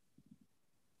it.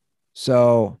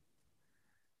 So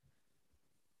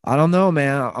I don't know,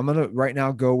 man. I'm going to right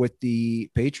now go with the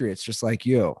Patriots, just like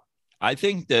you. I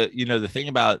think that, the thing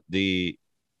about the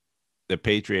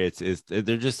Patriots is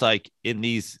they're just like in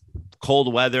these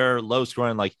cold weather, low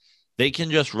scoring, like they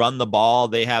can just run the ball.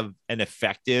 They have an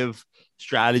effective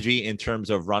strategy in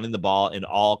terms of running the ball in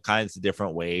all kinds of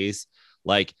different ways.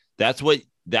 Like that's what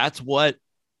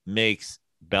makes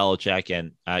Belichick,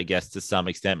 and I guess to some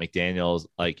extent McDaniels,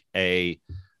 like a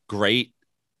great,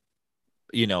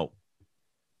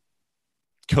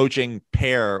 coaching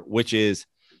pair, which is,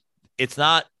 it's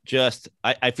not just,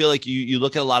 I feel like you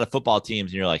look at a lot of football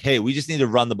teams and you're like, hey, we just need to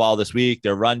run the ball this week.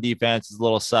 Their run defense is a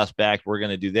little suspect. We're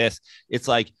going to do this. It's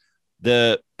like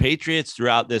the Patriots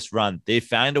throughout this run, they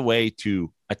found a way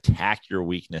to attack your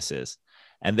weaknesses,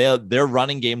 and their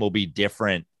running game will be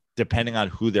different depending on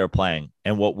who they're playing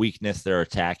and what weakness they're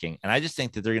attacking. And I just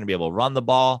think that they're going to be able to run the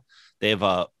ball. They have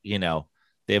a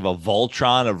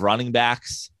Voltron of running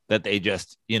backs that they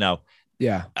just,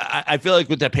 yeah. I feel like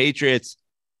with the Patriots,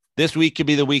 this week could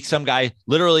be the week some guy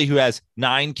literally who has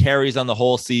 9 carries on the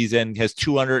whole season, has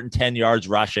 210 yards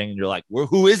rushing, and you're like,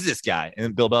 who is this guy?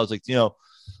 And Bill Bell's like,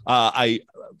 I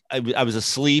was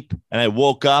asleep and I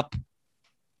woke up,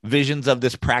 visions of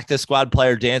this practice squad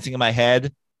player dancing in my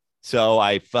head. So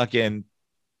I fucking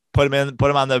put him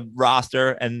on the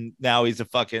roster, and now he's a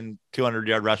fucking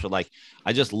 200-yard rusher. Like,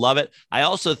 I just love it. I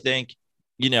also think,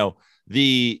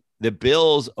 the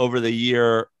Bills over the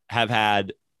year have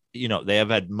had, they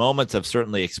have had moments of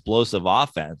certainly explosive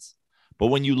offense, but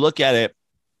when you look at it,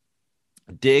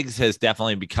 Diggs has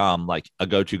definitely become like a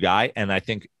go-to guy. And I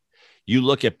think you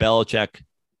look at Belichick,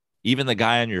 even the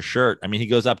guy on your shirt, I mean, he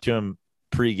goes up to him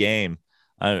pre-game.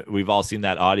 We've all seen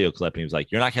that audio clip, and he was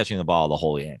like, you're not catching the ball the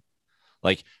whole game.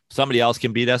 Like, somebody else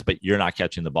can beat us, but you're not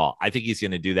catching the ball. I think he's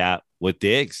going to do that with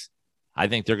Diggs. I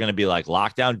think they're going to be like,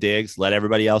 lock down Diggs, let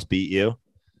everybody else beat you,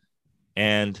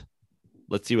 and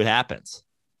let's see what happens.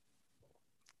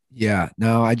 Yeah.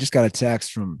 No, I just got a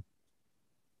text from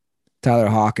Tyler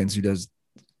Hawkins, who does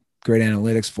great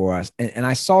analytics for us. And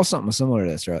I saw something similar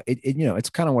to this, right? It's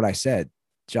kind of what I said.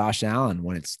 Josh Allen,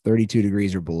 when it's 32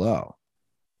 degrees or below,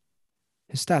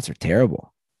 his stats are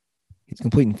terrible. He's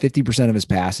completing 50% of his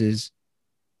passes.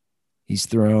 He's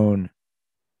thrown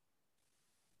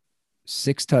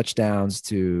 6 touchdowns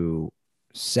to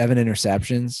 7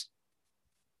 interceptions.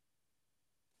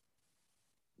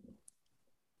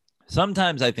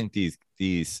 Sometimes I think the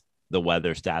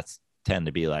weather stats tend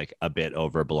to be like a bit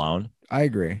overblown. I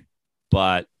agree.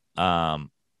 But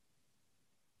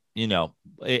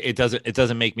it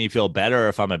doesn't make me feel better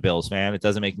if I'm a Bills fan. It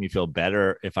doesn't make me feel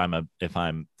better if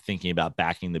I'm thinking about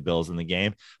backing the Bills in the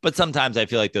game. But sometimes I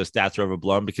feel like those stats are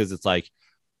overblown, because it's like,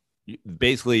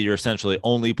 basically you're essentially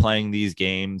only playing these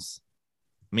games,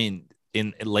 I mean,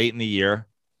 in late in the year.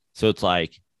 So it's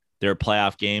like they're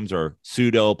playoff games or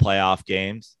pseudo playoff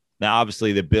games. Now,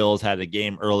 obviously the Bills had a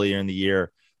game earlier in the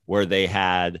year where they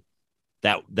had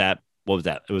that, what was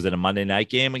that? Was it a Monday night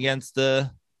game against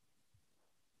the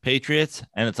Patriots?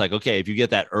 And it's like, okay, if you get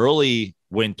that early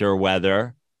winter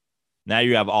weather, now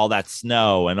you have all that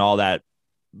snow and all that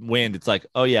wind. It's like,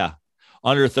 oh yeah,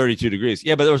 under 32 degrees.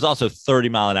 Yeah, but there was also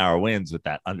 30-mile-an-hour winds with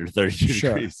that under 32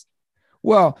 degrees.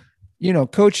 Well,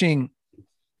 coaching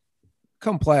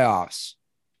come playoffs,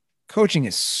 coaching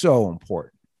is so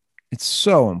important. It's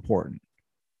so important.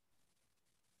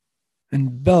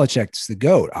 And Belichick's the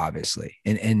GOAT, obviously.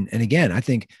 And again, I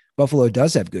think Buffalo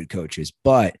does have good coaches,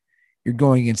 but you're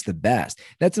going against the best.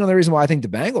 That's another reason why I think the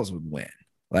Bengals would win.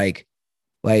 Like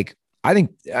I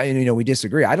think, we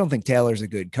disagree. I don't think Taylor's a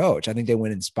good coach. I think they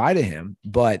win in spite of him,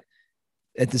 but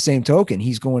at the same token,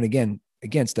 he's going again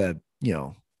against an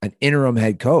interim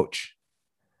head coach.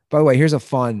 By the way, here's a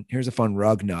fun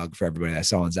rug nug for everybody that I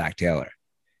saw on Zach Taylor.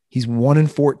 He's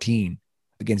 1-14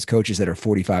 against coaches that are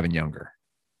 45 and younger.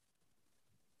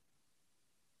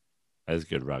 That's a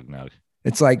good rug nug.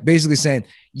 It's like basically saying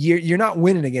you're not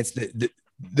winning against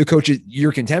the coaches,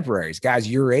 your contemporaries, guys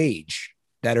your age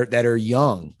that are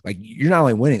young. Like, you're not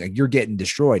only winning, like, you're getting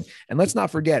destroyed. And let's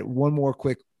not forget one more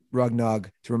quick rug nug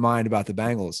to remind about the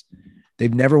Bengals.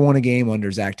 They've never won a game under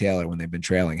Zach Taylor when they've been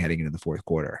trailing heading into the fourth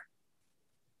quarter.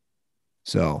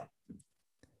 So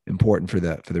important for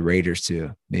the Raiders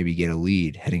to maybe get a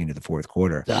lead heading into the fourth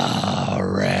quarter. The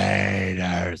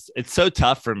Raiders. It's so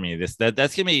tough for me.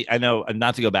 That's gonna be, I know,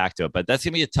 not to go back to it, but that's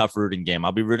gonna be a tough rooting game.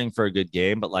 I'll be rooting for a good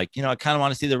game, but I kind of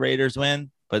want to see the Raiders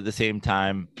win, but at the same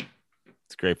time,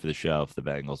 it's great for the show if the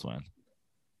Bengals win.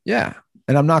 Yeah.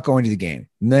 And I'm not going to the game.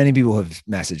 Many people have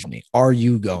messaged me, are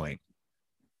you going?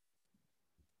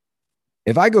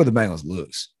 If I go, the Bengals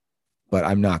lose, but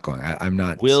I'm not going. I'm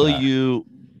not. Will you?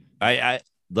 I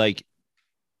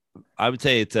would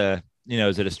say it's a,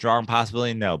 is it a strong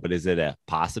possibility? No, but is it a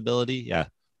possibility? Yeah.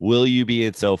 Will you be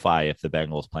at SoFi if the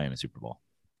Bengals play in a Super Bowl?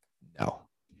 No.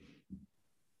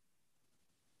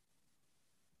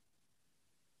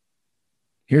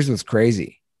 Here's what's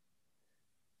crazy.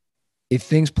 If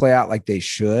things play out like they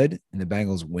should and the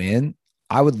Bengals win,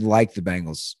 I would like the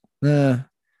Bengals. I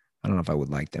don't know if I would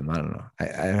like them. I don't know.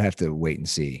 I'd have to wait and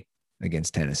see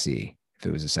against Tennessee if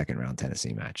it was a second round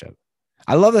Tennessee matchup.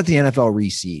 I love that the NFL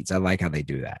reseeds. I like how they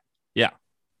do that. Yeah.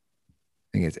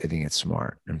 I think it's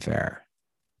smart and fair.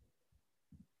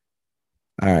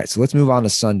 All right. So let's move on to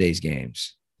Sunday's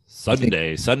games.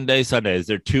 Sunday. Is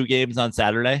there 2 games on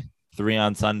Saturday, 3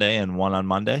 on Sunday, and 1 on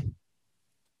Monday?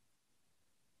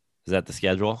 Is that the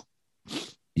schedule?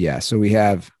 Yeah. So we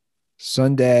have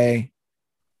Sunday.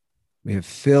 We have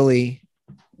Philly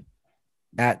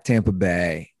at Tampa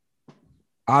Bay.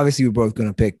 Obviously, we're both going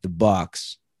to pick the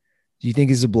Bucs. Do you think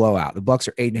it's a blowout? The Bucs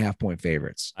are 8.5-point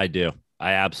favorites. I do.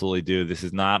 I absolutely do. This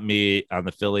is not me on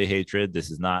the Philly hatred.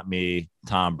 This is not me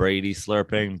Tom Brady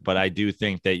slurping, but I do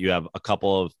think that you have a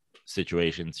couple of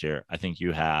situations here. I think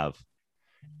you have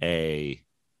a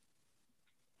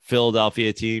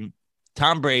Philadelphia team.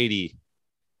 Tom Brady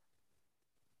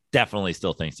definitely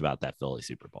still thinks about that Philly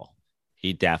Super Bowl.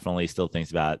 He definitely still thinks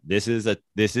about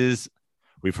it.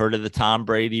 We've heard of the Tom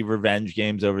Brady revenge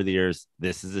games over the years.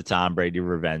 This is a Tom Brady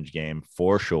revenge game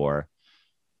for sure.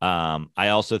 I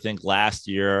also think last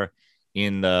year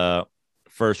in the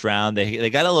first round, they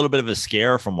got a little bit of a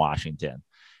scare from Washington.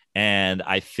 And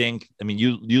I think,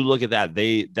 you look at that,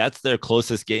 that's their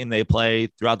closest game they play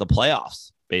throughout the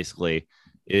playoffs, basically,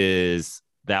 is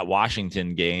that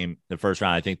Washington game, the first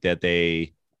round. I think that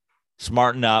they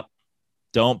smarten up,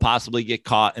 don't possibly get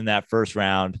caught in that first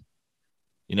round,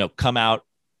 come out.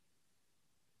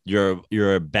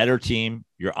 You're a better team.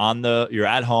 You're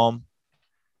at home.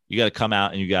 You got to come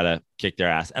out and you got to kick their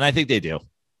ass. And I think they do.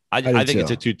 I think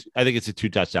it's a 2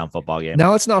 touchdown football game.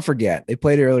 Now let's not forget, they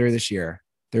played earlier this year,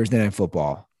 Thursday Night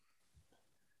Football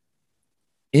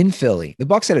in Philly. The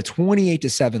Bucs had a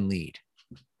 28-7 lead.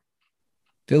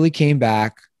 Philly came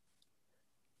back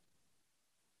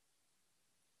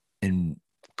and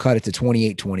cut it to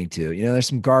 28-22. There's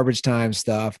some garbage time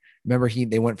stuff. Remember,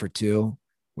 they went for 2,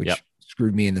 which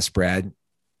screwed me in the spread.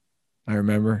 I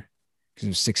remember because it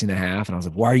was 6.5, and I was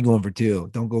like, "Why are you going for 2?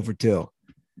 Don't go for 2."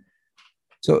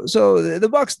 So the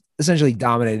Bucs essentially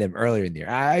dominated them earlier in the year.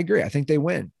 I agree. I think they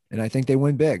win, and I think they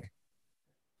win big.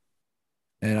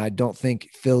 And I don't think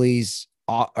Philly's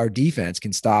our defense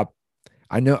can stop.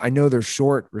 I know they're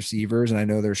short receivers, and I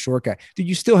know they're short guy. Dude,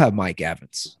 you still have Mike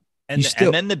Evans. And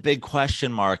then the big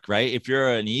question mark, right? If you're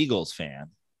an Eagles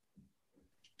fan,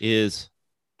 is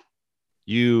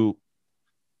you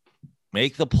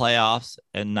make the playoffs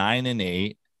at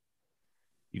 9-8.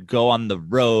 You go on the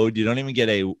road. You don't even get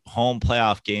a home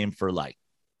playoff game for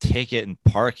ticket and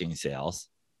parking sales.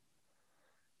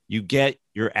 You get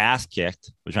your ass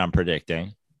kicked, which I'm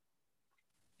predicting.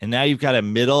 And now you've got a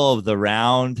middle of the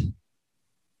round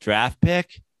draft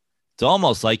pick. It's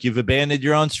almost like you've abandoned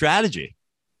your own strategy.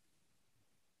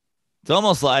 It's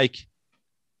almost like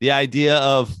the idea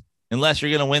of, unless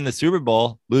you're going to win the Super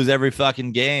Bowl, lose every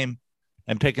fucking game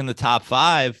and pick in the top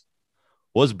 5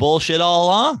 was bullshit all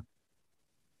along.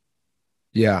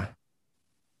 Yeah.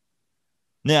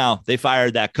 Now, they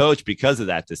fired that coach because of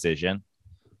that decision,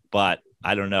 but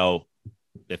I don't know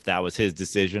if that was his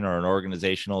decision or an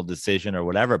organizational decision or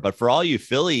whatever. But for all you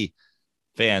Philly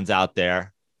fans out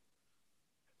there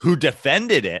who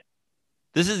defended it,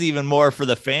 this is even more for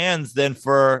the fans than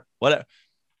for what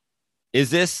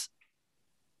is this?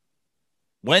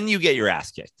 when you get your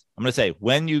ass kicked, I'm going to say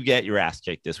when you get your ass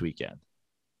kicked this weekend,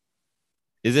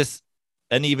 is this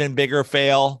an even bigger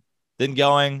fail than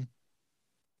going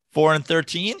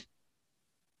 4-13?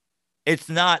 It's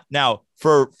not. Now,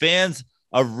 for fans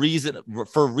of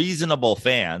reasonable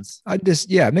fans,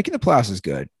 making the playoffs is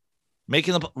good.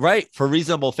 For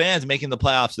reasonable fans, making the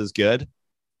playoffs is good.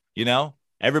 You know,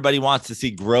 everybody wants to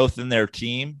see growth in their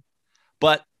team,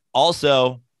 but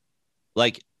also,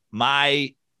 like,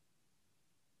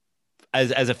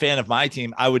 as a fan of my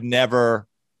team, I would never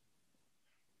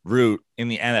root in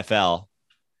the NFL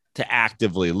to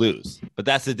actively lose. But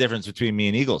that's the difference between me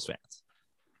and Eagles fans.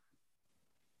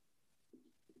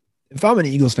 If I'm an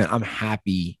Eagles fan, I'm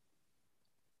happy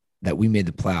that we made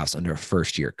the playoffs under a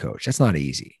first-year coach. That's not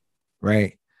easy,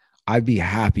 right? I'd be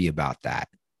happy about that.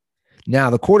 Now,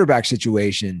 the quarterback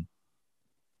situation,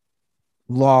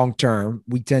 long-term,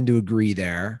 we tend to agree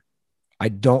there. I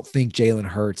don't think Jalen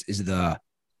Hurts is the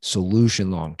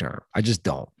solution long-term. I just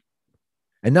don't.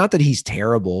 And not that he's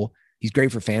terrible. He's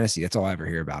great for fantasy. That's all I ever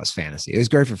hear about is fantasy. It was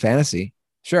great for fantasy.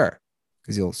 Sure.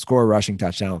 Because he'll score a rushing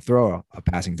touchdown, throw a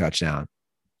passing touchdown.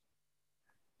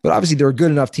 But obviously, they're a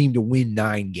good enough team to win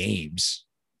 9 games.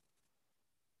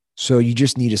 So you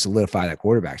just need to solidify that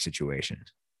quarterback situation.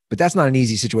 But that's not an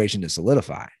easy situation to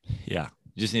solidify. Yeah.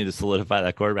 You just need to solidify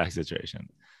that quarterback situation.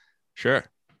 Sure.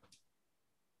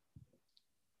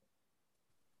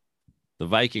 The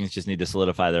Vikings just need to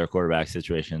solidify their quarterback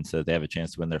situation so that they have a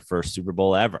chance to win their first Super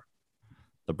Bowl ever.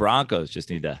 The Broncos just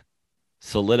need to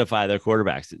solidify their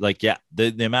quarterbacks. Like, yeah,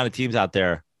 the amount of teams out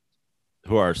there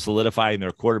who are solidifying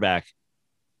their quarterback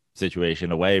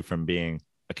situation away from being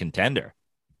a contender.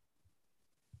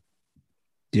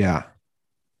 Yeah.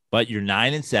 But you're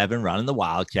 9-7 running the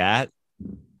Wildcat,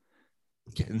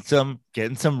 getting some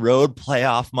road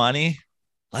playoff money.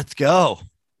 Let's go.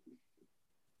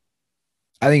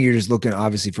 I think you're just looking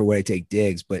obviously for a way to take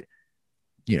digs, but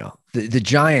you know, the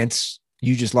Giants,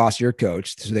 you just lost your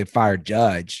coach, so they fired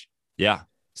Judge. Yeah.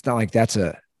 It's not like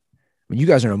you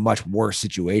guys are in a much worse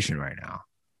situation right now.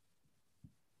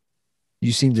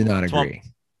 You seem to not agree.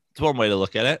 It's one way to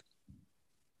look at it.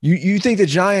 You think the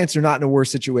Giants are not in a worse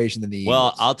situation than the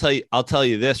Eagles? Well, I'll tell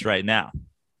you this right now.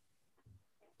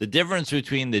 The difference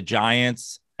between the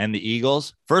Giants and the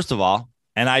Eagles, first of all,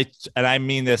 and I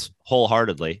mean this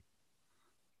wholeheartedly,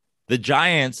 the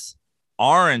Giants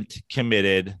aren't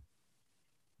committed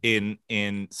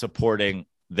in supporting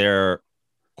their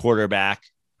quarterback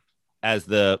as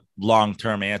the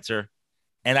long-term answer.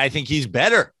 And I think he's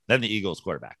better than the Eagles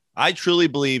quarterback. I truly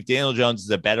believe Daniel Jones is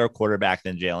a better quarterback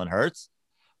than Jalen Hurts.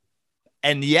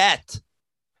 And yet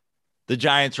the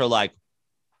Giants are like,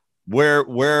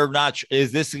 we're not,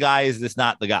 is this the guy? Is this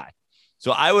not the guy?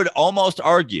 So I would almost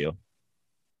argue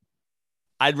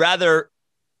I'd rather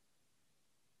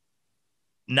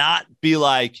be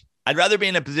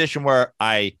in a position where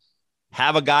I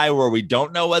have a guy where we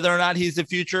don't know whether or not he's the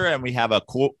future, and we have a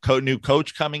new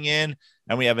coach coming in,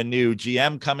 and we have a new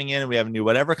GM coming in, and we have a new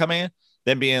whatever coming in,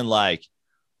 than being like,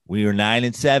 we were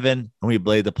 9-7 and we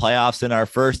played the playoffs in our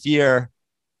first year.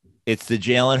 It's the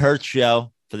Jalen Hurts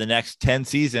show for the next 10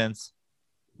 seasons.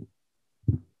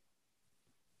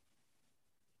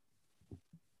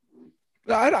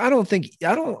 I don't think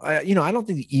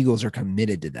the Eagles are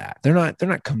committed to that. They're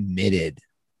not committed.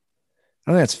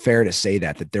 I don't think that's fair to say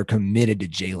that they're committed to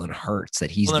Jalen Hurts,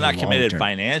 that he's they're not committed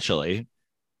financially,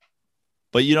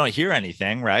 but you don't hear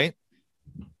anything, right?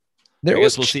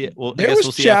 We'll see it. I guess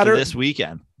we'll see after this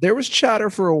weekend. There was chatter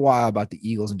for a while about the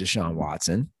Eagles and Deshaun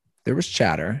Watson. There was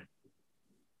chatter.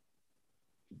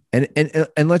 And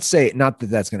let's say, not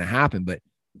that that's going to happen, but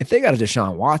if they got a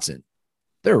Deshaun Watson,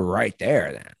 they're right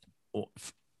there then. Well,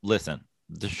 listen,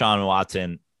 Deshaun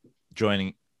Watson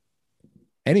joining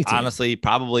any team. Honestly,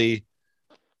 probably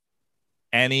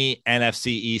any NFC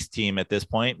East team at this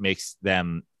point makes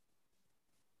them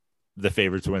the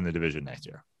favorite to win the division next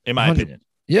year, in my opinion.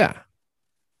 Yeah.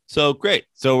 So great.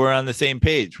 So we're on the same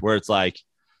page where it's like,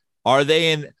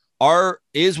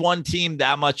 is one team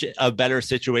that much a better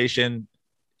situation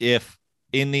if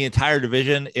in the entire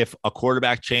division, if a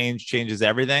quarterback changes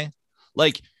everything?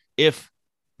 Like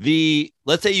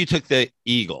let's say you took the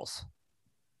Eagles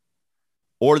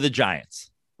or the Giants,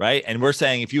 right? And we're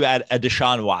saying if you add a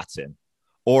Deshaun Watson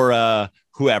or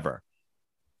whoever,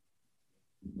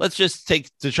 let's just take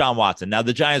Deshaun Watson. Now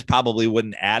the Giants probably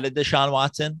wouldn't add a Deshaun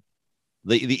Watson.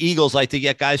 The Eagles like to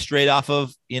get guys straight out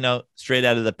of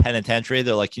the penitentiary.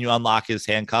 They're like, can you unlock his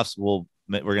handcuffs? We're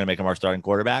going to make him our starting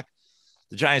quarterback.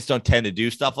 The Giants don't tend to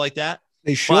do stuff like that.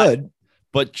 They should.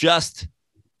 But just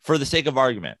for the sake of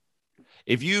argument,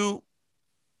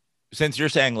 since you're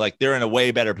saying like they're in a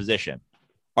way better position,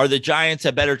 Are the Giants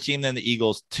a better team than the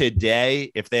Eagles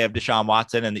today if they have Deshaun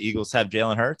Watson and the Eagles have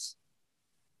Jalen Hurts?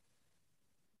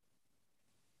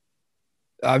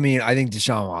 I mean, I think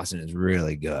Deshaun Watson is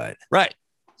really good. Right.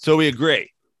 So we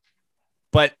agree.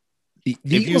 But The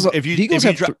if Eagles, you the Eagles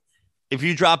have if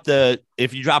you drop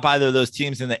either of those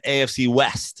teams in the AFC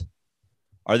West,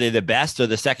 are they the best or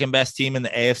the second best team in the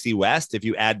AFC West if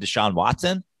you add Deshaun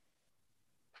Watson?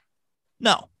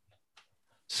 No.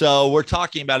 So we're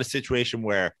talking about a situation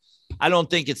where I don't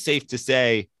think it's safe to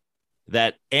say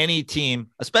that any team,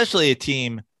 especially a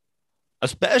team,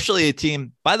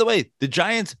 by the way, the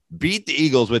Giants beat the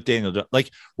Eagles with Daniel Jones.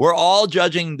 Like, we're all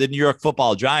judging the New York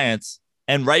Football Giants,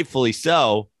 and rightfully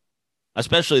so,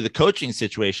 especially the coaching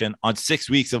situation on 6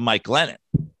 weeks of Mike Glennon.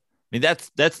 I mean,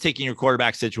 that's taking your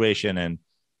quarterback situation and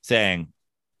saying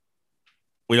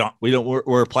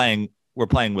we're playing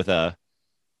without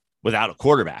a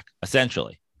quarterback,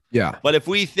 essentially. Yeah. But if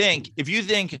you think,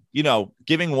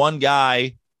 giving one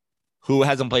guy who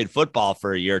hasn't played football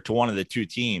for a year to one of the two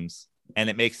teams and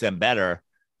it makes them better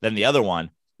than the other one,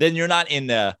 then they're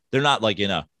not like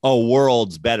in a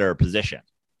world's better position.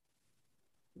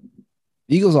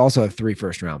 The Eagles also have 3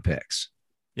 first-round picks.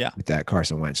 Yeah. With that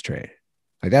Carson Wentz trade.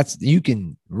 Like, you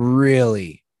can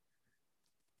really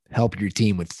help your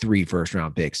team with 3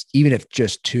 first-round picks, even if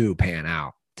just 2 pan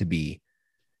out to be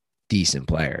decent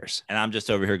players. And I'm just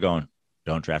over here going,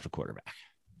 don't draft a quarterback.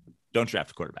 Don't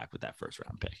draft a quarterback with that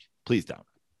first-round pick. Please don't.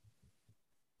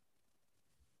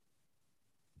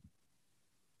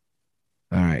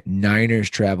 All right. Niners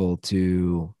travel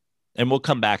to. And we'll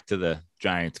come back to the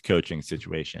Giants coaching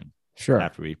situation. Sure.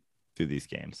 After we do these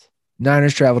games.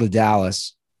 Niners travel to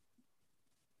Dallas.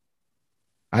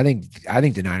 I think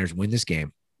the Niners win this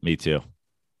game. Me too.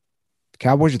 The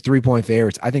Cowboys are 3-point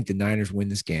favorites. I think the Niners win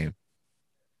this game.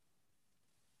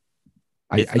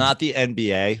 It's not the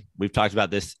NBA. We've talked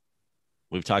about this.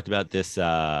 We've talked about this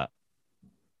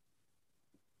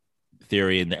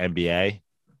theory in the NBA,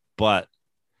 but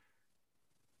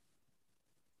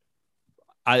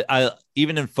I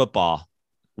even in football,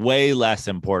 way less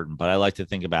important. But I like to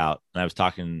think about, and I was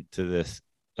talking to this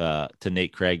to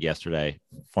Nate Craig yesterday,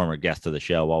 former guest of the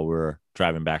show, while we were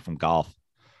driving back from golf.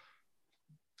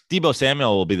 Deebo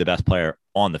Samuel will be the best player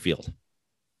on the field.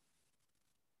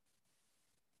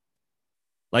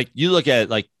 Like, you look at,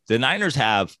 like, the Niners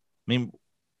have, I mean,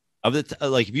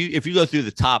 if you go through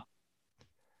the top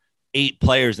 8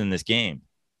 players in this game,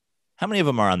 how many of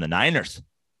them are on the Niners?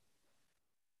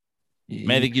 I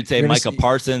mean, I think you'd say Micah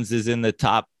Parsons is in the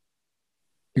top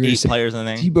 8 players in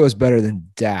the thing. Deebo's better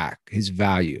than Dak, his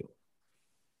value.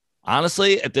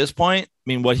 Honestly, at this point, I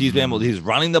mean, what he's been able to, he's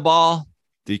running the ball,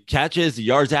 the catches, the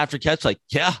yards after catch. Like,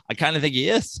 yeah, I kind of think he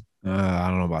is. I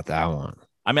don't know about that one.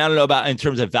 I mean, I don't know about in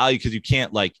terms of value, because you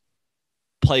can't, like,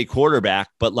 play quarterback,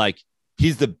 but, like,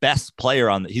 he's the best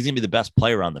player he's going to be the best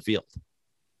player on the field.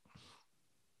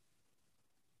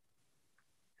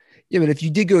 Yeah, but if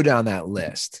you did go down that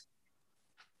list,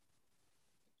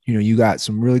 you got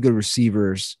some really good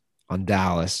receivers on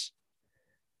Dallas.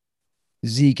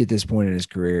 Zeke at this point in his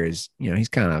career is, he's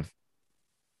kind of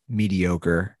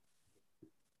mediocre.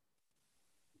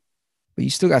 But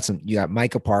you got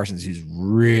Micah Parsons, who's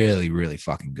really, really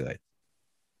fucking good.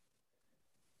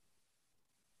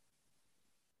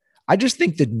 I just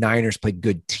think the Niners play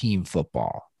good team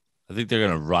football. I think they're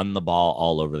going to run the ball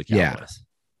all over the Cowboys. Yeah.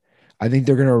 I think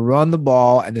they're going to run the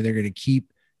ball, and then they're going to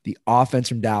keep the offense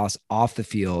from Dallas off the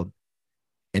field,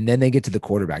 and then they get to the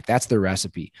quarterback. That's the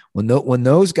recipe. When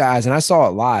those guys, and I saw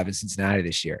it live in Cincinnati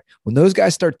this year, when those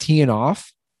guys start teeing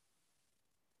off,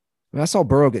 I saw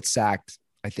Burrow get sacked,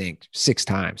 I think, 6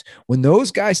 times. When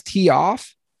those guys tee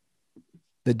off,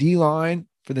 the D-line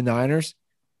for the Niners,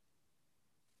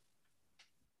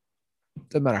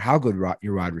 doesn't matter how good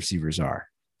your wide receivers are.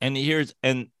 And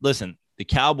listen, the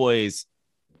Cowboys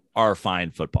are a fine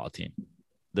football team.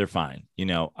 They're fine.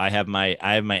 I have my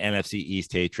NFC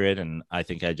East hatred, and I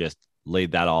think I just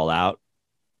laid that all out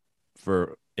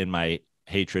in my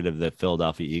hatred of the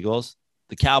Philadelphia Eagles.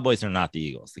 The Cowboys are not the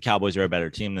Eagles. The Cowboys are a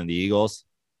better team than the Eagles.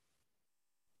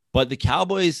 But the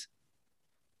Cowboys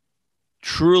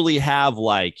truly have,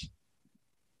 like,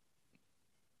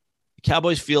 the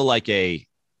Cowboys feel like I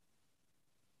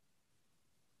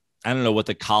don't know what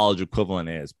the college equivalent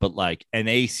is, but like an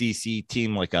ACC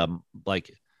team, like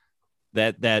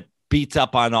that beats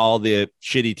up on all the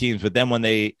shitty teams. But then when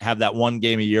they have that one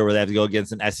game a year where they have to go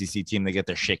against an SEC team, they get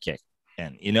their shit kicked.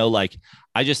 And,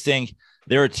 I just think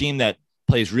they're a team that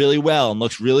plays really well and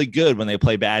looks really good when they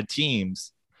play bad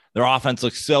teams. Their offense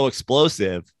looks so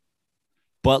explosive,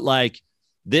 but, like,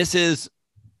 this is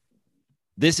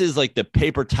like the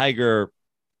paper tiger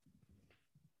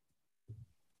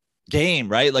game,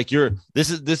 right? Like this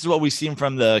is what we've seen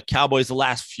from the Cowboys the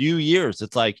last few years.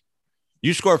 It's like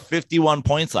you scored 51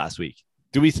 points last week.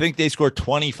 Do we think they scored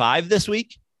 25 this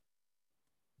week?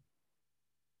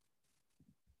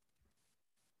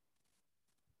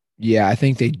 Yeah, I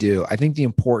think they do. I think the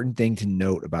important thing to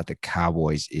note about the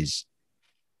Cowboys is,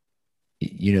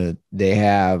 they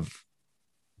have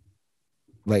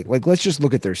like let's just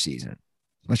look at their season.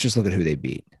 Let's just look at who they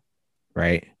beat,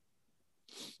 right?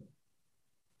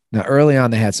 Now, early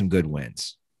on, they had some good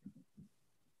wins,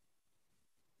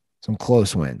 some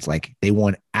close wins. Like they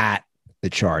won at the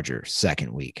Chargers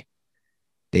second week.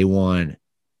 They won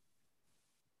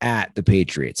at the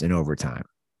Patriots in overtime.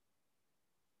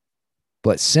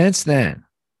 But since then,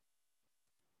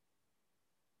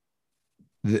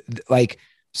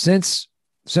 since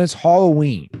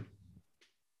Halloween,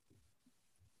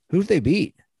 who've they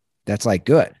beat? That's like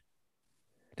good.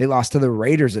 They lost to the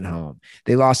Raiders at home.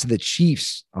 They lost to the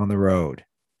Chiefs on the road.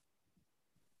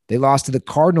 They lost to the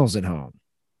Cardinals at home.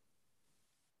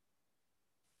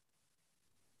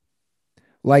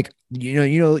 Like,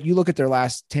 you look at their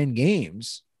last 10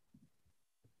 games,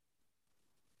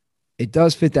 it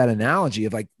does fit that analogy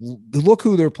of like, look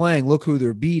who they're playing, look who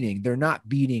they're beating. They're not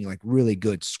beating like really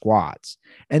good squads.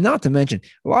 And not to mention,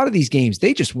 a lot of these games,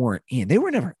 they just weren't in. They were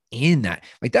never in that.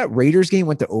 Like that Raiders game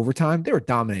went to overtime. They were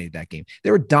dominated that game. They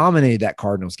were dominated that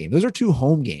Cardinals game. Those are two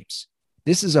home games.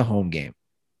 This is a home game.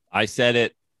 I said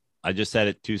it. I just said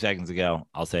it 2 seconds ago.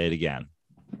 I'll say it again.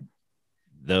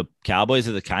 The Cowboys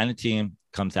are the kind of team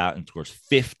comes out and scores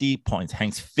 50 points,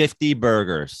 hangs 50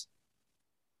 burgers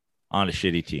on a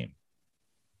shitty team.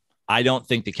 I don't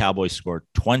think the Cowboys scored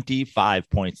 25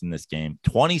 points in this game.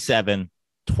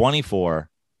 27-24.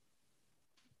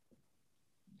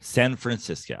 San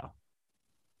Francisco.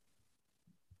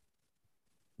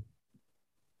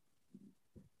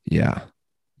 Yeah.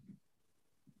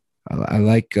 I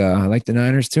like the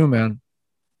Niners too, man.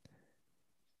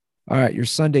 All right, your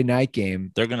Sunday night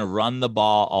game. They're going to run the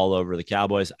ball all over the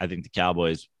Cowboys. I think the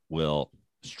Cowboys will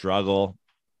struggle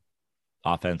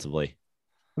offensively.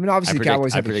 I mean, obviously, the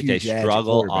Cowboys have a huge edge.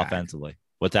 Struggle offensively.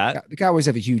 What's that? The Cowboys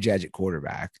have a huge edge at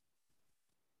quarterback.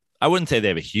 I wouldn't say they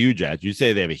have a huge edge. You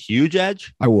say they have a huge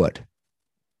edge? I would.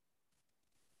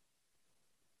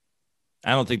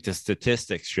 I don't think the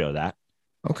statistics show that.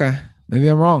 Okay. Maybe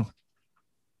I'm wrong.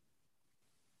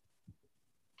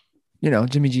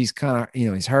 Jimmy G's kind of,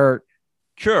 he's hurt.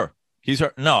 Sure. He's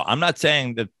hurt. No, I'm not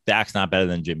saying that Dak's not better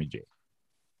than Jimmy G.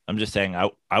 I'm just saying,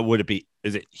 I would it be,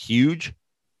 is it huge?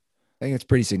 I think it's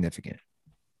pretty significant.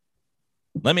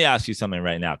 Let me ask you something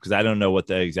right now, because I don't know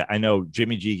what I know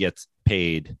Jimmy G gets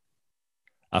paid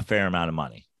a fair amount of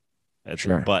money.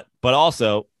 Sure. But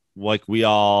also, like we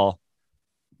all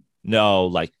know,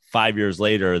 like 5 years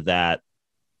later, that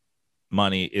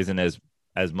money isn't as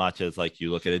much as like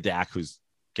you look at a Dak who's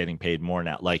getting paid more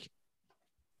now. Like,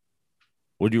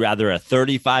 would you rather a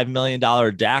 $35 million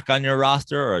Dak on your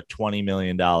roster or a $20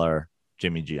 million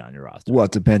Jimmy G on your roster? Well,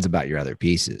 it depends about your other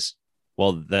pieces.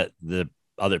 Well, the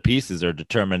other pieces are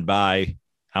determined by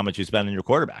how much you spend on your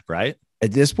quarterback, right?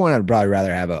 At this point, I'd probably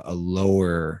rather have a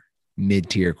lower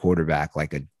mid-tier quarterback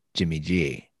like a Jimmy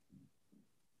G.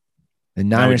 The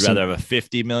Niners would rather have a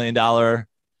 $50 million Patrick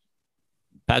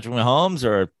Mahomes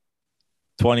or a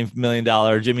 $20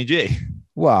 million Jimmy G.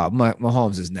 Well,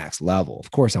 Mahomes is next level.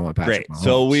 Of course, I want Patrick Mahomes.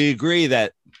 So we agree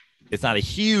that it's not a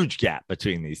huge gap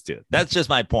between these two. That's just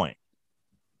my point.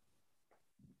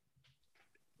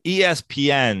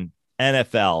 ESPN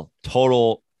NFL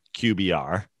total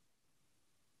QBR.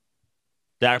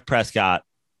 Dak Prescott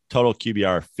total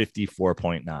QBR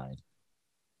 54.9.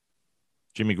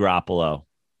 Jimmy Garoppolo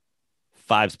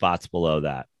 5 spots below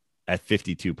that at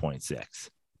 52.6.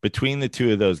 Between the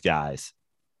two of those guys,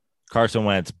 Carson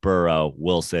Wentz, Burrow,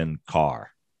 Wilson,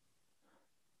 Carr.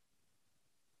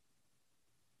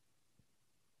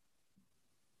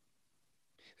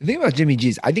 The thing about Jimmy G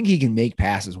is I think he can make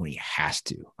passes when he has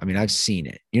to. I mean, I've seen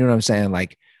it. You know what I'm saying?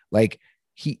 Like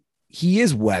he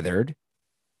is weathered.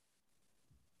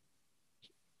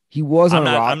 He was on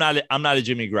a rock. I'm not a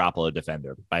Jimmy Garoppolo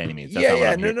defender by any means.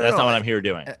 That's That's not what I'm here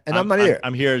doing. And I'm not either.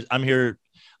 I'm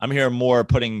here more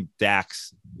putting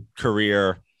Dak's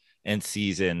career and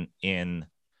season in,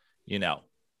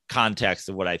 context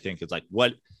of what I think is like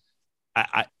what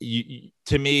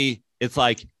to me, it's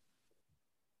like,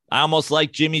 I almost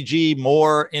like Jimmy G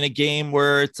more in a game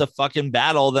where it's a fucking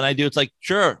battle than I do. It's like,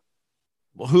 sure.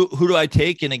 Who do I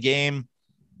take in a game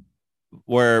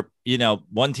where,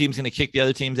 one team's going to kick the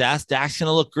other team's ass? Dak's going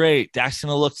to look great. Dak's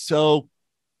going to look so,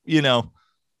 he's going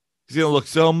to look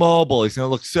so mobile. He's going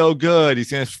to look so good.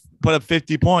 He's going to put up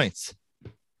 50 points.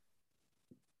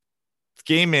 It's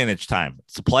game manage time.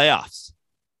 It's the playoffs.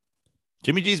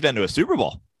 Jimmy G's been to a Super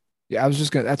Bowl. Yeah,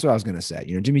 that's what I was gonna say.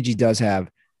 Jimmy G does have,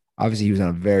 obviously he was on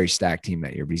a very stacked team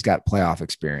that year, but he's got playoff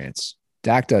experience.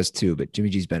 Dak does too, but Jimmy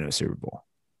G's been to a Super Bowl.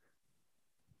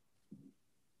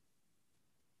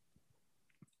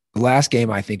 The last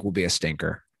game I think will be a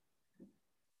stinker.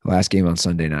 The last game on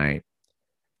Sunday night.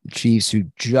 The Chiefs, who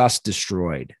just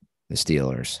destroyed the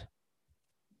Steelers,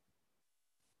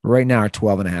 right now are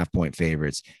 12.5-point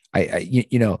favorites.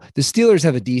 The Steelers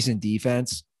have a decent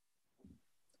defense.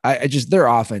 Their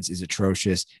offense is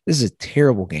atrocious. This is a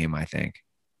terrible game, I think.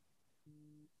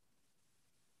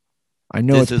 I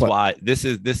know this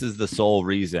is the sole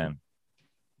reason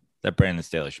that Brandon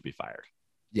Staley should be fired.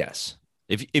 Yes.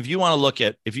 If you want to look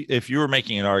at, if you were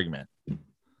making an argument,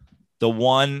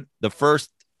 the first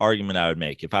argument I would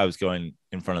make if I was going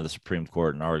in front of the Supreme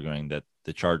Court and arguing that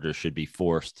the Chargers should be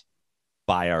forced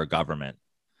by our government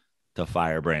to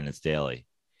fire Brandon Staley,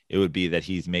 it would be that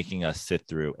he's making us sit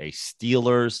through a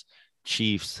Steelers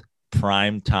Chiefs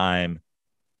primetime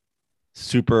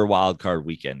super wildcard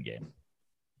weekend game.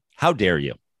 How dare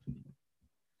you?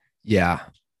 Yeah.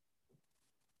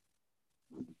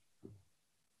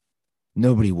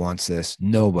 Nobody wants this.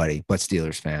 Nobody but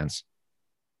Steelers fans.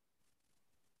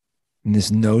 And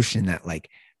this notion that like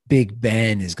Big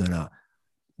Ben is gonna,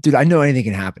 dude, I know anything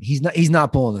can happen. He's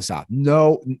not pulling this off.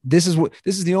 No, this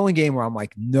is the only game where I'm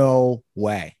like, no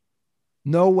way.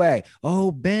 No way.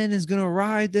 Oh, Ben is gonna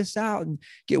ride this out and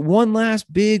get one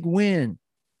last big win.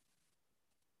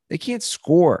 They can't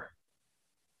score.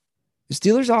 The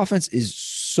Steelers offense is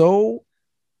so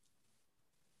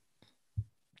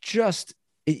just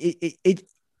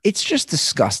it's just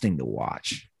disgusting to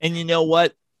watch. And you know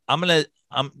what? I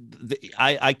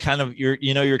kind of,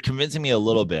 you're convincing me a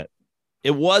little bit.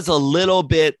 It was a little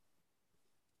bit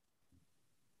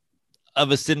of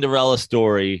a Cinderella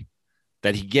story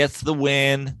that he gets the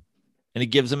win and it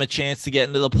gives him a chance to get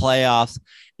into the playoffs.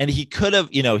 And he could have,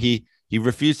 he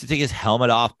refused to take his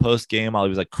helmet off post game while he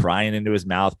was like crying into his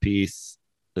mouthpiece.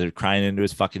 They're crying into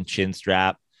his fucking chin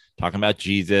strap, talking about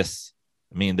Jesus.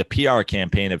 I mean, the PR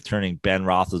campaign of turning Ben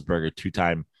Roethlisberger,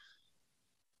 two-time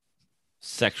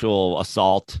sexual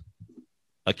assault,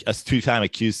 a two-time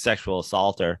accused sexual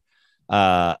assaulter,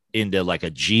 into like a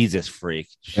Jesus freak.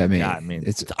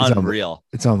 It's unreal.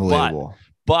 It's unbelievable.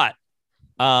 But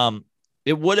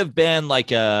it would have been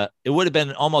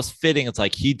almost fitting. It's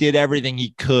like he did everything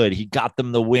he could. He got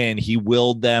them the win. He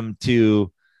willed them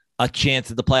to a chance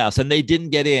at the playoffs, and they didn't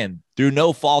get in through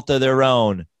no fault of their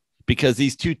own because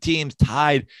these two teams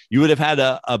tied. You would have had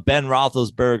a Ben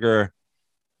Roethlisberger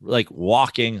like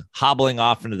hobbling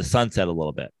off into the sunset a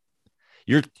little bit.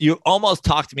 You almost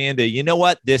talked me into, you know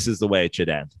what? This is the way it should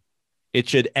end. It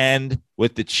should end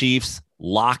with the Chiefs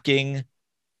locking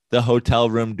the hotel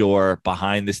room door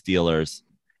behind the Steelers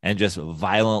and just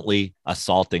violently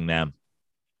assaulting them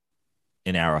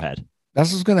in Arrowhead.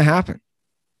 That's what's going to happen.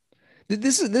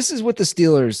 This is what the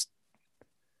Steelers.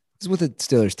 This is what the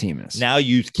Steelers team is. Now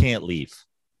you can't leave.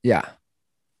 Yeah.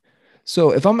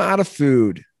 So if I'm out of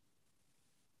food,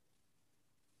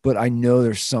 but I know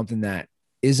there's something that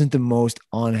isn't the most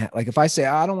like if I say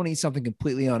I don't want to eat something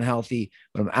completely unhealthy,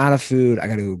 but I'm out of food, I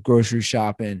got to go grocery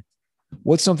shopping.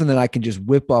 What's something that I can just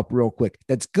whip up real quick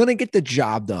that's going to get the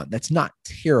job done? That's not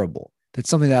terrible. That's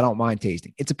something that I don't mind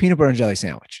tasting. It's a peanut butter and jelly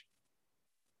sandwich.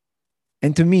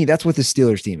 And to me, that's what the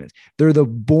Steelers team is. They're the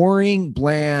boring,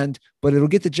 bland, but it'll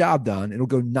get the job done. It'll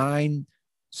go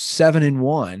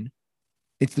 9-7-1.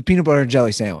 It's the peanut butter and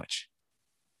jelly sandwich.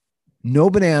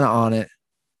 No banana on it.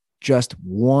 Just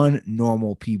one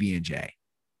normal PB&J.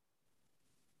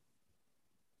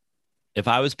 If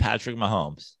I was Patrick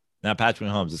Mahomes, now Patrick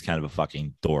Mahomes is kind of a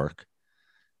fucking dork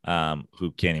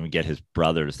who can't even get his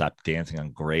brother to stop dancing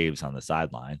on graves on the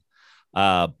sideline.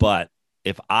 But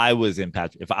if I was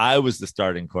if I was the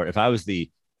starting quarter, if I was the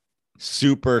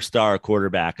superstar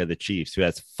quarterback of the Chiefs who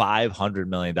has $500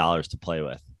 million to play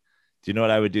with, do you know what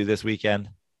I would do this weekend?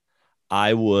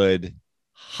 I would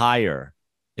hire,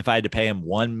 if I had to pay him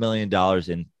 $1 million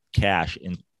in cash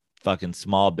in fucking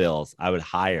small bills, I would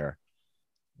hire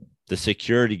the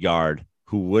security guard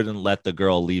who wouldn't let the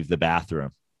girl leave the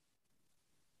bathroom.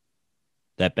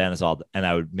 That Ben is all, and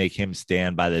I would make him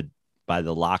stand by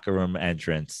the locker room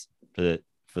entrance for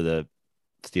the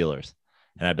Steelers.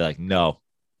 And I'd be like, no,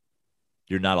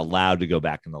 you're not allowed to go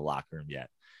back in the locker room yet.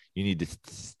 You need to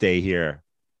stay here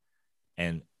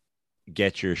and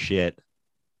get your shit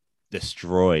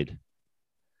destroyed.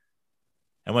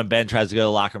 And when Ben tries to go to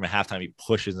the locker room at halftime, he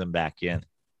pushes him back in.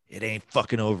 It ain't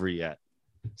fucking over yet.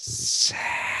 Savage.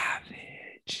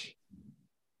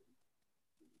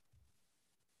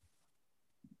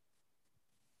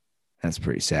 That's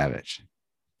pretty savage.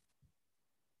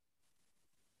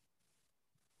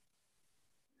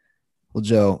 Well,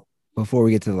 Joe, before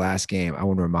we get to the last game, I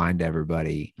want to remind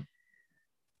everybody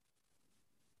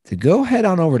to go head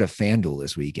on over to FanDuel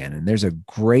this weekend. And there's a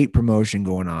great promotion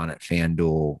going on at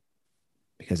FanDuel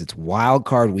because it's wild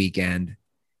card weekend.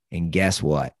 And guess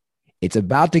what? It's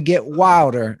about to get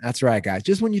wilder. That's right, guys.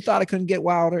 Just when you thought it couldn't get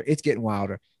wilder, it's getting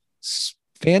wilder.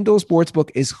 FanDuel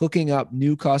Sportsbook is hooking up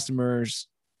new customers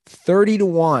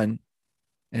 30-1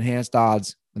 enhanced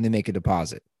odds when they make a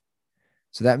deposit.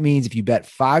 So that means if you bet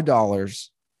 $5,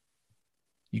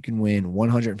 you can win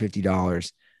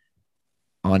 $150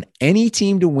 on any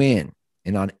team to win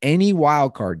and on any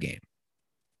wild card game.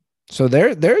 So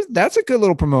that's a good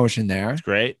little promotion there. It's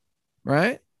great.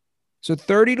 Right? So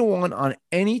 30-1 on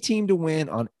any team to win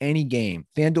on any game.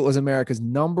 FanDuel is America's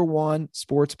 #1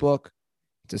 sports book.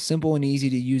 It's a simple and easy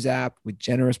to use app with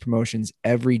generous promotions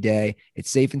every day. It's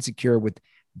safe and secure with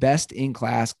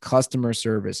best-in-class customer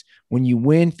service. When you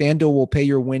win, FanDuel will pay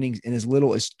your winnings in as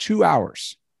little as 2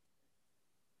 hours.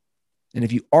 And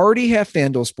if you already have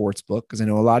FanDuel Sportsbook, because I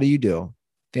know a lot of you do,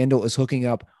 FanDuel is hooking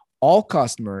up all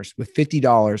customers with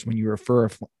 $50 when you refer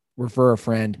a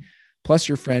friend. Plus,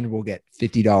 your friend will get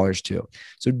 $50 too.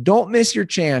 So don't miss your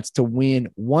chance to win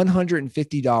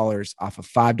 $150 off a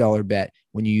 $5 bet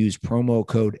when you use promo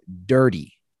code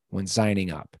DIRTY when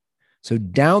signing up. So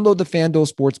download the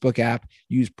FanDuel Sportsbook app,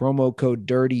 use promo code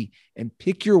DIRTY, and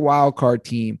pick your wild card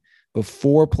team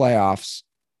before playoffs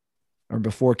or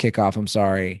before kickoff. I'm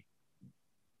sorry.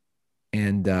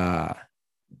 And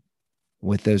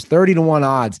with those 30-1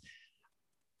 odds,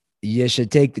 you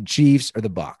should take the Chiefs or the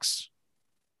Bucks.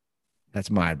 That's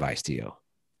my advice to you.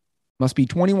 Must be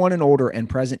 21 and older and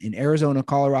present in Arizona,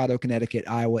 Colorado, Connecticut,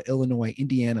 Iowa, Illinois,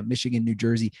 Indiana, Michigan, New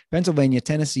Jersey, Pennsylvania,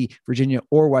 Tennessee, Virginia,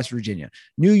 or West Virginia.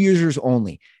 New users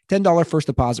only. $10 first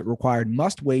deposit required.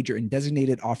 Must wager in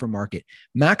designated offer market.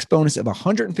 Max bonus of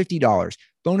 $150.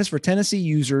 Bonus for Tennessee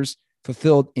users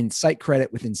fulfilled in site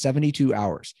credit within 72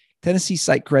 hours. Tennessee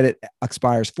site credit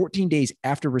expires 14 days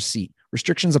after receipt.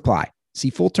 Restrictions apply. See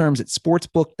full terms at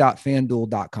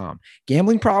sportsbook.fanduel.com.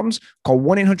 Gambling problems? Call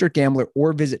 1-800-GAMBLER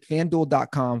or visit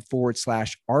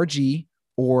fanduel.com/RG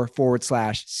or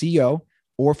 /CO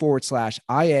or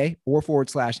 /IA or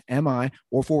 /MI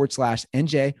or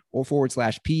 /NJ or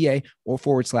 /PA or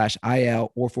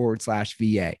 /IL or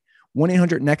 /VA.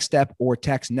 1-800-NEXT-STEP or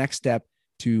text NEXT STEP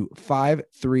to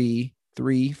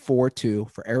 53342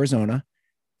 for Arizona,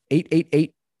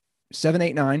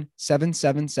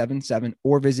 888-789-7777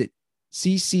 or visit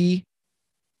ccpg.org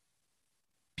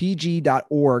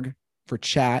for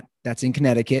chat. That's in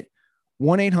Connecticut.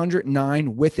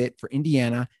 1-800-9-WITH-IT for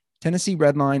Indiana. Tennessee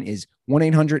Red Line is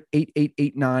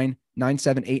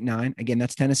 1-800-8889-9789. Again,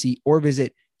 that's Tennessee. Or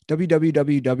visit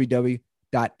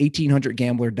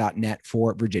www.1800gambler.net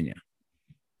for Virginia.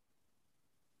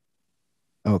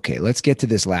 Okay, let's get to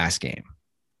this last game.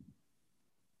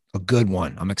 A good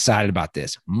one. I'm excited about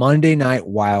this. Monday Night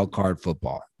Wild Card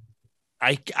Football.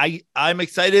 I'm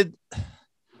excited.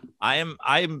 First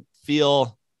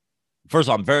of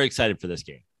all, I'm very excited for this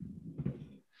game.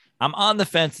 I'm on the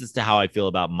fence as to how I feel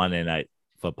about Monday Night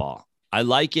Football. I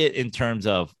like it in terms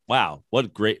of, wow,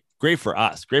 what great for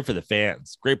us, great for the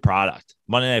fans, great product,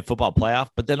 Monday Night Football playoff,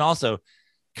 but then also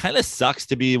kind of sucks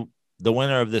to be the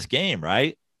winner of this game,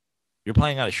 right? You're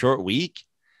playing on a short week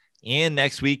and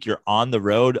next week you're on the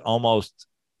road almost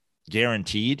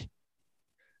guaranteed.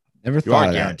 Never you thought are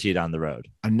of guaranteed on the road.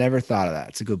 I never thought of that.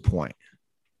 It's a good point.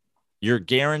 You're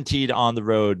guaranteed on the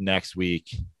road next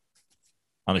week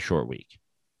on a short week.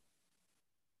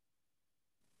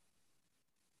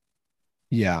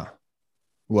 Yeah.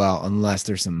 Well, unless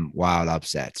there's some wild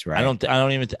upsets, right?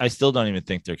 I still don't even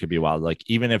think there could be wild. Like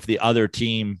even if the other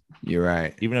team, you're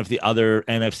right. Even if the other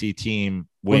NFC team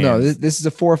wins. Well, no, this is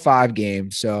a 4-5 game.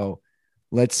 So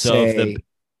let's say.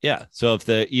 So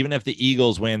even if the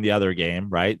Eagles win the other game,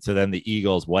 right? So then the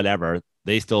Eagles, whatever,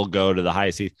 they still go to the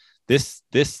highest seed. This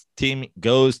team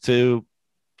goes to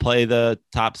play the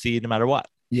top seed no matter what.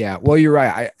 Yeah. Well, you're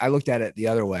right. I looked at it the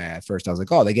other way. At first I was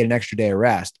like, oh, they get an extra day of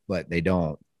rest, but they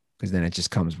don't, because then it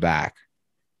just comes back.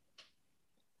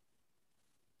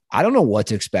 I don't know what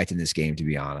to expect in this game, to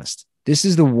be honest. This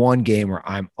is the one game where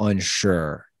I'm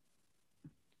unsure.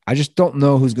 I just don't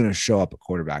know who's going to show up at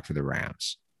quarterback for the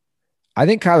Rams. I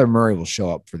think Kyler Murray will show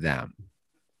up for them.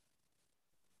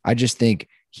 I just think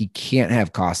he can't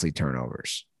have costly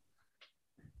turnovers.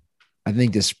 I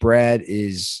think the spread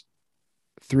is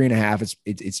 3.5.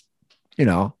 It's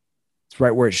it's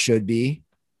right where it should be.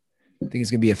 I think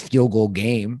it's going to be a field goal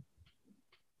game.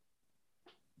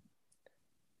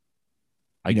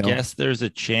 I guess there's a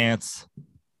chance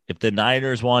if the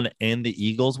Niners won and the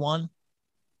Eagles won,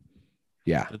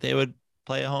 Yeah. that they would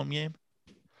play a home game?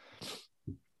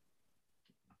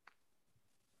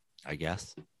 I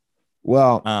guess.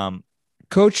 Well,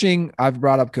 coaching, I've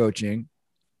brought up coaching.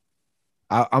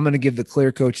 I'm going to give the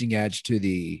clear coaching edge to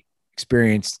the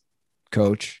experienced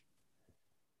coach,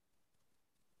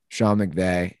 Sean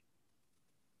McVay.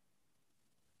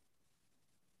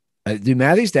 Dude,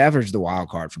 Matthew Stafford's the wild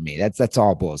card for me. That's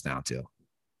all it boils down to.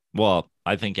 Well,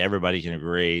 I think everybody can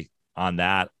agree on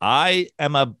that. I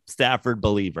am a Stafford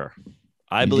believer.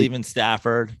 I believe in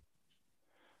Stafford.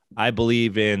 I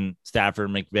believe in Stafford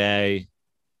McVay.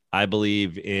 I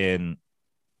believe in,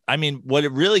 I mean, what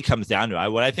it really comes down to,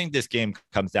 what I think this game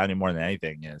comes down to more than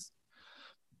anything is,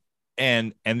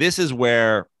 and this is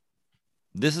where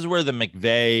the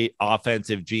McVay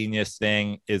offensive genius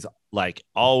thing is like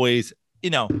always, you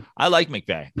know, I like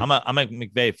McVay. I'm a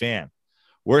McVay fan.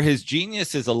 Where his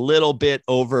genius is a little bit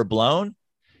overblown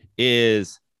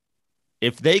is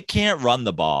if they can't run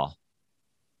the ball,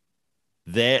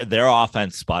 their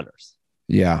offense sputters.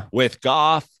 Yeah. With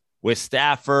Goff, with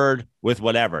Stafford, with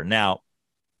whatever. Now,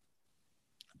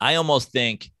 I almost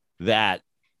think that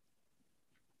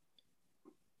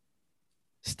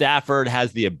Stafford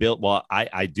has the ability. Well,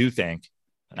 I do think,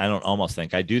 I don't almost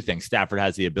think, I do think Stafford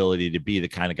has the ability to be the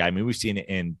kind of guy. I mean, we've seen it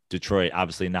in Detroit,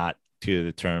 obviously not to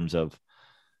the terms of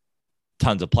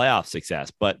tons of playoff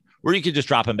success, but where you could just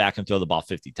drop him back and throw the ball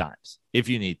 50 times if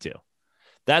you need to.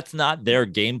 That's not their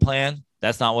game plan.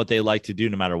 That's not what they like to do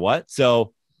no matter what.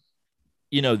 So,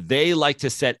 you know, they like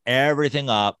to set everything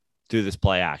up through this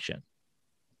play action.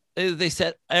 They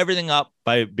set everything up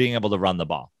by being able to run the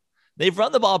ball. They've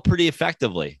run the ball pretty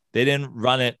effectively. They didn't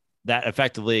run it that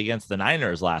effectively against the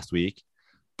Niners last week,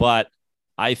 but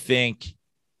I think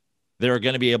they're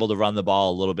going to be able to run the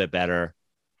ball a little bit better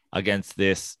against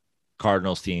this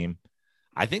Cardinals team.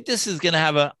 I think this is going to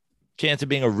have a chance of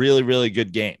being a really, really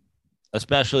good game,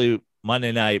 especially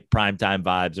Monday night primetime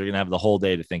vibes. They're going to have the whole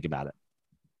day to think about it.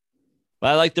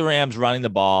 But I like the Rams running the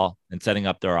ball and setting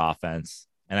up their offense.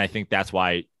 And I think that's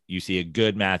why you see a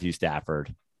good Matthew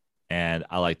Stafford. And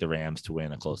I like the Rams to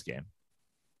win a close game.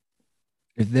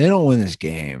 If they don't win this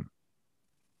game,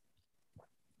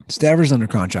 Stafford's under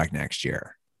contract next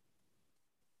year.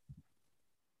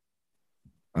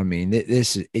 I mean,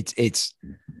 it's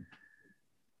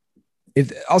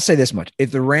if I'll say this much,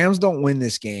 if the Rams don't win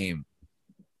this game,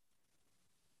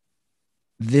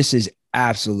 this is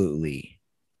absolutely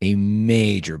a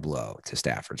major blow to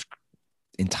Stafford's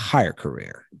entire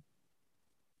career.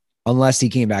 Unless he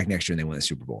came back next year and they win the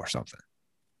Super Bowl or something.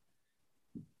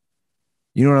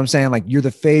 You know what I'm saying? Like, you're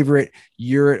the favorite,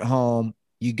 you're at home,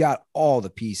 you got all the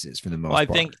pieces for the most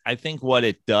part. I think what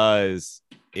it does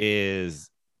is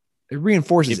it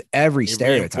reinforces every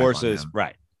stereotype. Reinforces,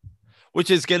 right. Which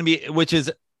is,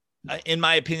 in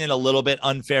my opinion, a little bit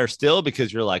unfair still,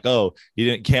 because you're like, oh,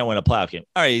 can't win a playoff game.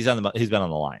 All right, he's been on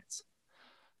the Lions.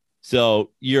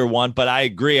 So year one, but I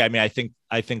agree. I mean,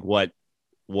 I think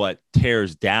what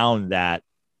tears down that,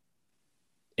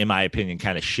 in my opinion,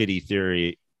 kind of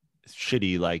shitty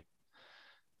like,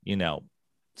 you know,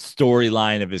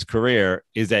 storyline of his career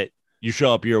is that you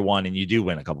show up year one and you do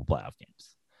win a couple playoff games.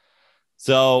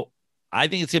 So I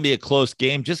think it's going to be a close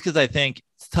game, just because I think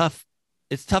it's tough.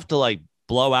 It's tough to like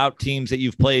blow out teams that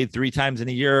you've played 3 times in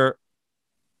a year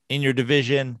in your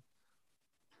division.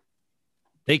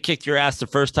 They kicked your ass the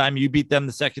first time, you beat them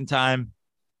the second time.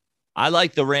 I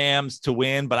like the Rams to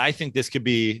win, but I think this could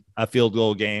be a field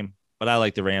goal game. But I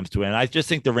like the Rams to win. I just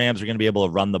think the Rams are going to be able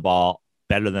to run the ball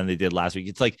better than they did last week.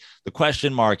 It's like the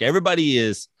question mark. I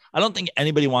don't think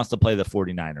anybody wants to play the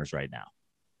 49ers right now.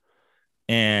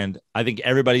 And I think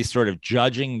everybody's sort of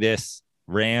judging this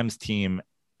Rams team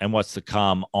and what's to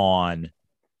come on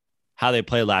how they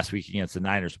played last week against the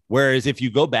Niners. Whereas if you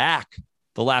go back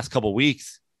the last couple of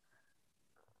weeks,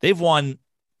 they've won.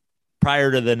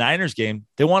 Prior to the Niners game,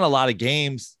 they won a lot of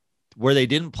games where they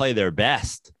didn't play their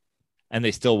best and they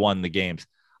still won the games.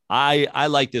 I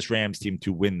like this Rams team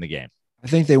to win the game. I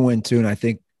think they win too, and I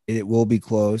think it will be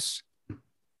close.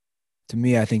 To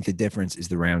me, I think the difference is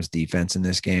the Rams defense in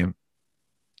this game.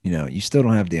 You know, you still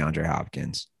don't have DeAndre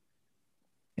Hopkins.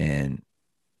 And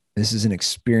this is an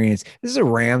experience. This is a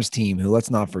Rams team who, let's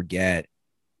not forget,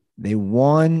 they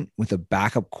won with a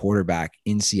backup quarterback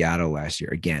in Seattle last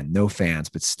year. Again, no fans,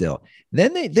 but still.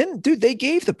 Then they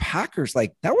gave the Packers,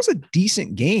 like, that was a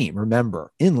decent game,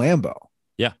 remember, in Lambeau.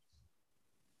 Yeah.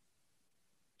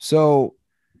 So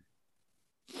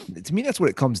to me, that's what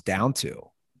it comes down to.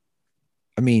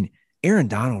 I mean, Aaron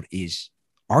Donald is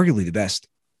arguably the best.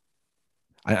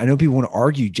 I know people want to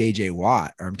argue TJ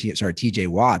Watt,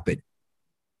 but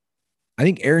I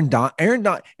think Aaron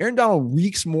Donald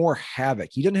wreaks more havoc.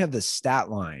 He doesn't have the stat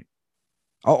line.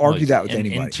 I'll argue that with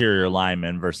anybody. Interior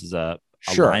lineman versus a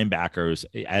Sure. linebacker who's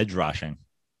edge rushing.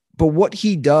 But what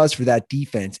he does for that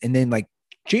defense, and then like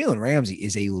Jalen Ramsey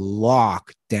is a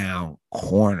lockdown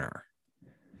corner.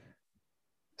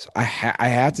 So I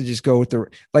have to just go with the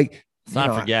like. Let's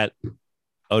not forget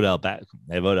Odell Beckham.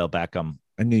 They have Odell Beckham.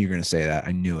 I knew you were going to say that.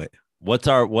 I knew it. What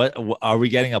are we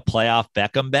getting a playoff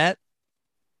Beckham bet?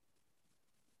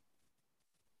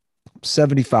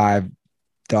 $75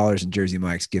 in Jersey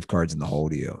Mike's gift cards in the hole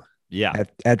to you. Yeah.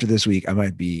 After this week, I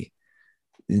might be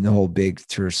in the whole big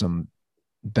for some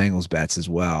Bengals bets as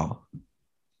well.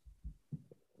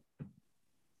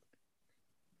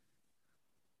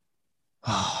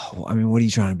 Oh, well, I mean, what are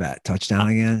you trying to bet? Touchdown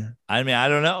again? I mean, I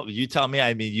don't know. You tell me.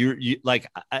 I mean, you like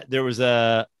there was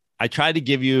I tried to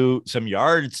give you some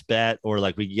yards bet or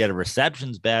like we could get a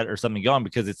receptions bet or something going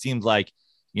because it seems like,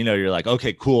 you're like,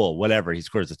 okay, cool, whatever. He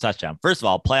scores a touchdown. First of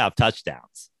all, playoff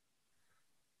touchdowns.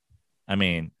 I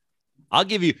mean,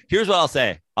 here's what I'll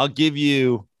say. I'll give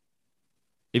you,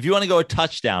 if you want to go a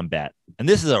touchdown bet, and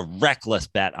this is a reckless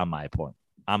bet on my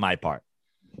part.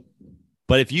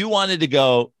 But if you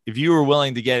were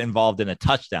willing to get involved in a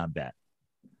touchdown bet,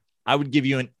 I would give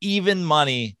you an even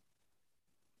money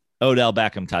Odell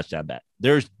Beckham touchdown bet.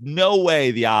 There's no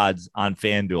way the odds on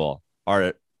FanDuel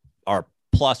are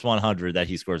plus 100 that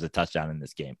he scores a touchdown in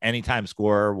this game. Anytime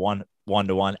scorer,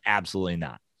 1-1, absolutely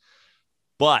not.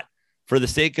 But for the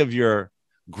sake of your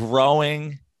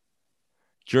growing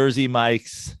Jersey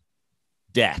Mike's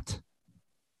debt,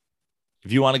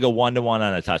 if you want to go 1-1 on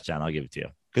a touchdown, I'll give it to you.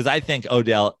 Because I think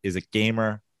Odell is a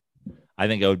gamer. I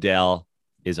think Odell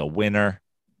is a winner.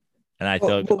 And I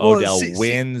think Odell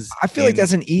wins. I feel like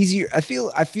that's an easier. I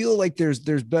feel like there's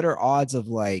better odds of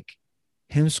like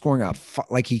him scoring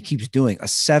like he keeps doing a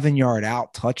 7-yard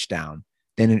out touchdown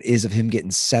than it is of him getting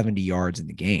 70 yards in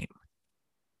the game.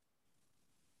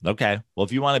 Okay. Well,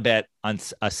 if you want to bet on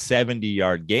a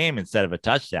 70-yard game instead of a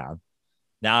touchdown,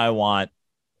 now I want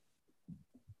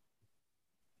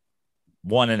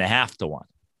 1.5 to 1.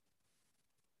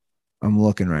 I'm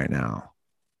looking right now.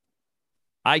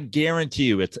 I guarantee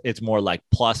you it's more like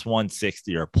plus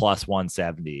 160 or plus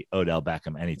 170 Odell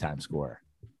Beckham anytime scorer.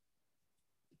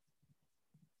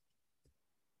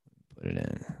 Put it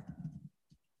in.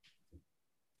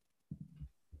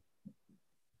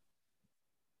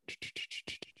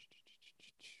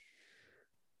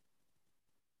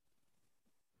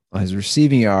 His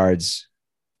receiving yards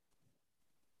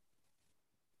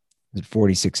is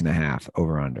 46.5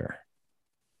 over under.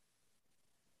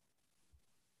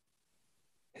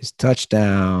 His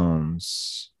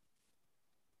touchdowns.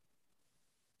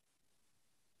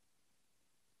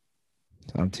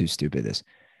 I'm too stupid. This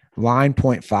line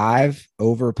 0.5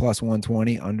 over plus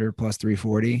 120, under plus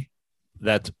 340.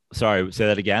 Sorry, say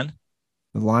that again.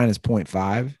 The line is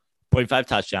 0.5. 0.5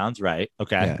 touchdowns, right?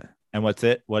 Okay. Yeah. And what's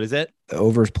it? What is it? The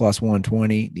over is plus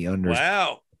 120. The under.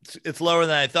 Wow. It's lower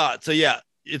than I thought. So yeah,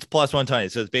 it's plus 120.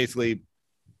 So it's basically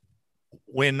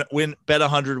win bet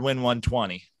 100, win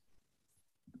 120.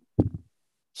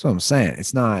 So I'm saying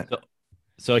it's not.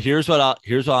 So here's the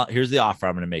offer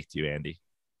I'm going to make to you, Andy.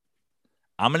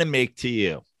 I'm going to make to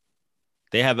you.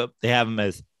 They have him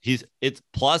as it's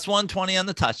plus 120 on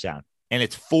the touchdown and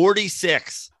it's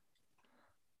 46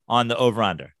 on the over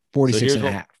under. 46 and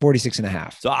a half. 46 and a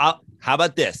half. So how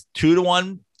about this?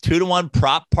 2-to-1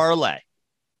 prop parlay.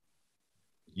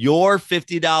 Your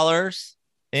 $50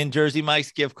 in Jersey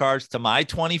Mike's gift cards to my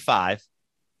 25.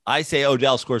 I say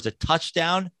Odell scores a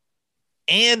touchdown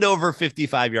and over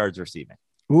 55 yards receiving.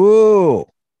 Ooh,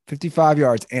 55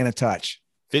 yards and a touch.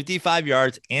 55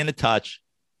 yards and a touch.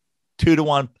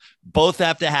 2-to-1. Both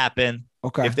have to happen.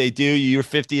 Okay. If they do, your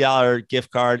 $50 gift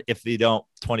card. If they don't,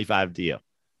 25 to you.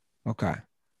 Okay.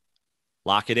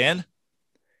 Lock it in.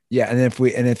 Yeah, and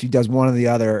if he does one or the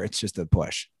other, it's just a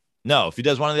push. No, if he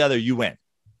does one or the other, you win.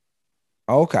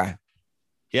 Okay.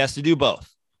 He has to do both.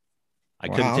 I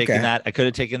could have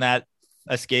taken that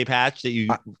escape hatch that you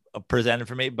presented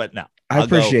for me, but no. I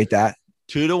appreciate that.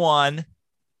 2-to-1.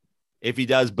 If he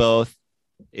does both,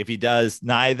 if he does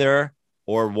neither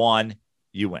or one,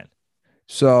 you win.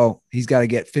 So he's got to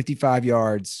get 55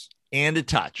 yards and a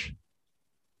touch.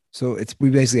 So we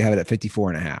basically have it at 54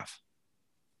 and a half.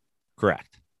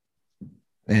 Correct.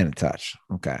 And a touch.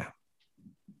 Okay.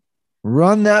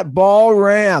 Run that ball,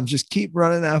 Rams. Just keep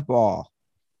running that ball.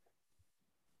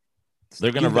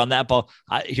 They're going to run that ball.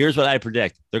 Here's what I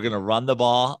predict. They're going to run the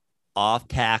ball off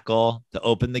tackle to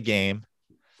open the game.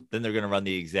 Then they're going to run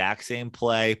the exact same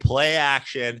play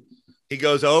action He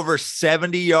goes over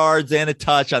 70 yards and a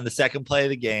touch on the second play of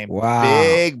the game. Wow.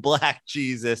 Big black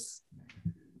Jesus.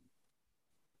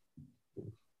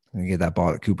 We get that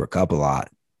ball to Cooper Kupp a lot.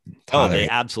 Tyler, they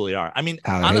absolutely are. I mean,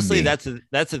 Tyler honestly, Higbee.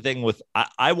 that's the thing with.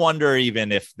 I wonder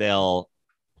even if they'll.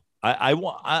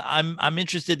 I'm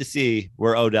interested to see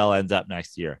where Odell ends up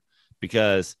next year,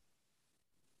 because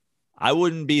I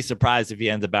wouldn't be surprised if he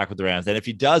ends up back with the Rams. And if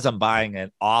he does, I'm buying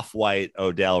an off-white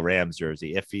Odell Rams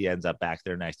jersey if he ends up back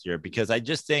there next year, because I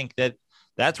just think that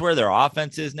that's where their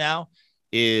offense is now.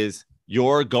 Is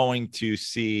you're going to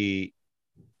see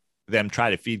them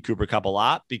try to feed Cooper Kupp a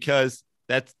lot, because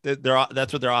that's what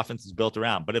their offense is built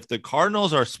around. But if the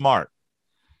Cardinals are smart,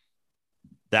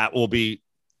 that will be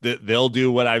they'll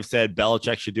do what I've said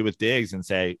Belichick should do with Diggs and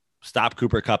say, stop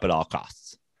Cooper Kupp at all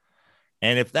costs.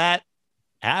 And if that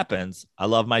happens, I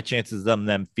love my chances of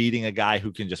them feeding a guy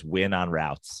who can just win on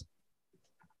routes.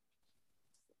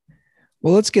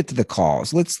 Well, let's get to the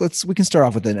calls. We can start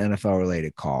off with an NFL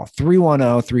related call.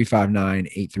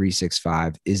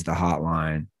 310-359-8365 is the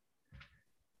hotline.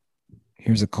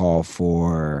 Here's a call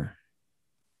for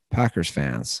Packers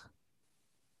fans.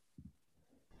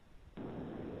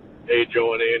 Hey,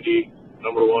 Joe and Andy,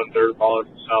 number one third baller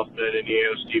from South Bend,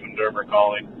 Indiana, Stephen Dermer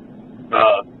calling.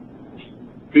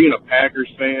 Being a Packers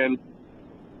fan,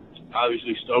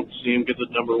 obviously stoked to see him get the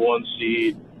number one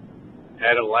seed.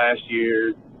 Had it last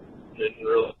year, didn't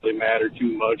really matter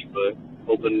too much, but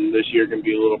hoping this year can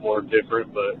be a little more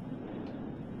different. But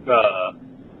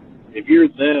if you're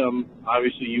them,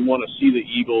 obviously you want to see the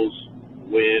Eagles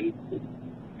win,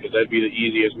 because that'd be the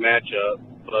easiest matchup.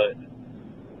 But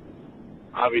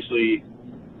obviously,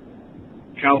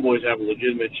 Cowboys have a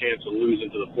legitimate chance of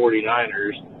losing to the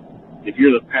 49ers. If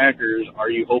you're the Packers, are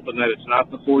you hoping that it's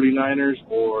not the 49ers,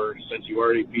 or since you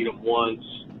already beat them once,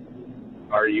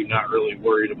 are you not really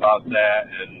worried about that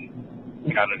and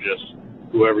kind of just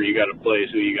whoever you got to play is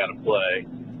who you got to play?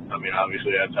 I mean,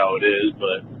 obviously that's how it is,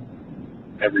 but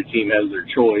every team has their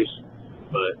choice.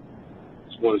 But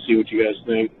just want to see what you guys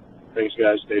think. Thanks,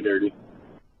 guys. Stay dirty.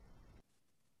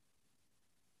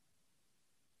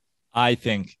 I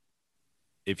think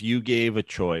if you gave a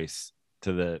choice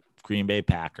to the Green Bay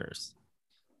Packers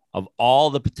of all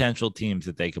the potential teams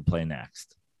that they could play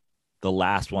next, the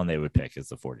last one they would pick is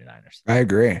the 49ers. I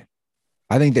agree.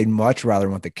 I think they'd much rather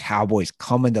want the Cowboys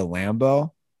coming to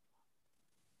Lambeau.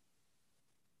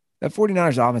 That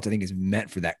 49ers offense, I think, is meant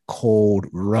for that cold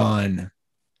run.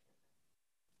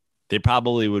 They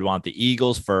probably would want the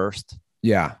Eagles first.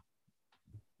 Yeah.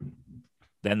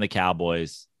 Then the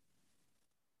Cowboys.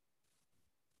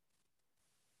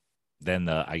 Then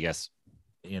I guess,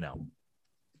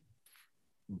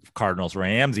 Cardinals,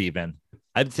 Rams even.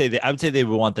 I would say they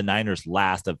would want the Niners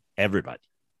last of everybody.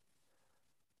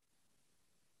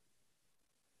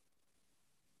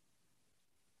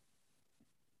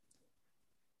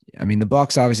 I mean, the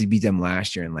Bucs obviously beat them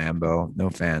last year in Lambeau. No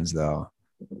fans though.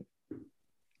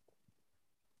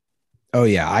 Oh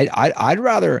yeah, I'd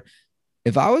rather,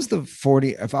 if I was the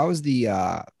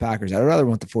Packers, I'd rather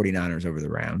want the 49ers over the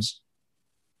Rams.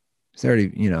 It's already,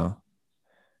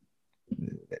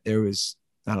 there was,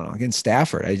 I don't know, against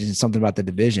Stafford. I just something about the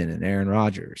division and Aaron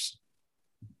Rodgers.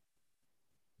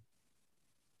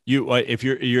 If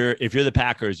you're the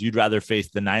Packers, you'd rather face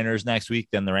the Niners next week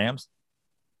than the Rams?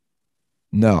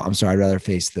 No, I'm sorry. I'd rather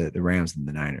face the Rams than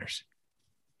the Niners.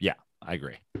 Yeah, I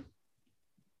agree.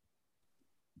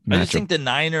 I just think the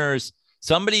Niners,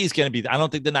 somebody's going to be, I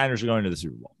don't think the Niners are going to the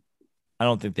Super Bowl. I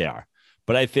don't think they are.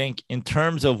 But I think in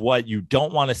terms of what you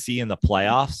don't want to see in the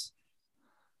playoffs,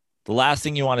 the last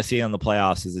thing you want to see in the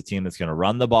playoffs is a team that's going to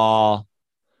run the ball.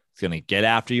 It's going to get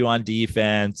after you on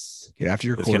defense. Get after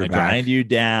your quarterback. It's going to grind you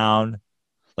down.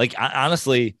 Like,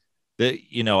 honestly,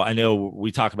 I know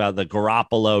we talk about the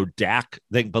Garoppolo Dak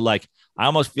thing, but like, I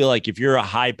almost feel like if you're a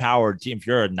high-powered team, if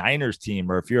you're a Niners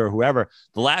team, or if you're whoever,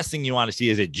 the last thing you want to see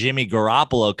is a Jimmy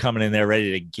Garoppolo coming in there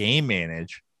ready to game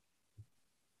manage.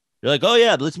 You're like, oh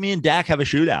yeah, let's me and Dak have a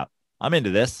shootout. I'm into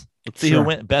this. Let's see who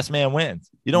wins. Best man wins.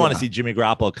 You don't want to see Jimmy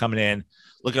Garoppolo coming in,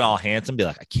 looking all handsome, be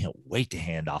like, I can't wait to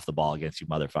hand off the ball against you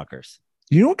motherfuckers.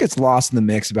 You know what gets lost in the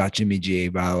mix about Jimmy G,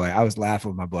 by the way? I was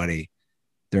laughing with my buddy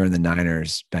during the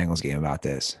Niners-Bengals game about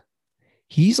this.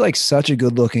 He's like such a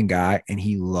good-looking guy, and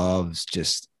he loves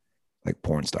just like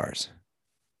porn stars.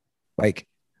 Like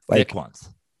Thick ones.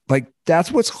 Like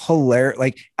that's what's hilarious.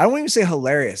 Like, I don't even say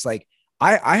hilarious. Like,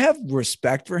 I have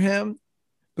respect for him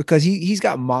because he's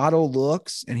got model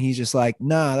looks, and he's just like,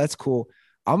 nah, that's cool.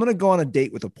 I'm gonna go on a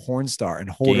date with a porn star and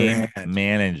hold her hand.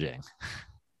 Managing.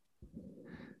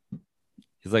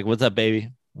 He's like, what's up,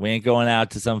 baby? We ain't going out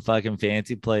to some fucking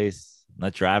fancy place. I'm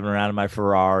not driving around in my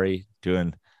Ferrari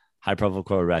doing high profile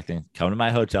quarterbacking. Come to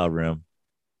my hotel room.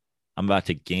 I'm about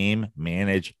to game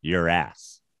manage your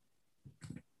ass.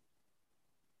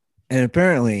 And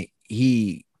apparently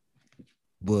he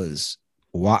was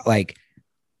like,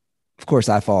 of course,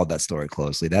 I followed that story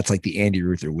closely. That's like the Andy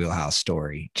Ruther wheelhouse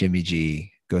story. Jimmy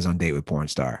G goes on date with porn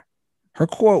star. Her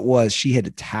quote was she had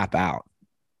to tap out.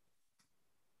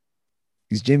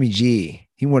 Because Jimmy G,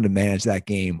 he wanted to manage that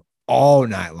game all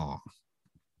night long.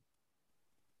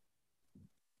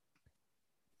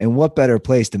 And what better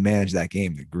place to manage that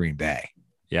game than Green Bay?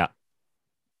 Yeah.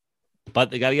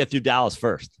 But they got to get through Dallas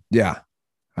first. Yeah,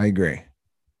 I agree.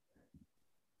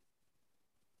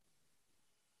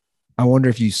 I wonder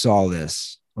if you saw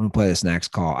this. I'm going to play this next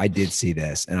call. I did see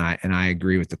this, and I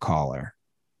agree with the caller.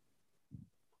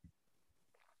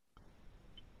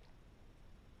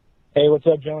 Hey, what's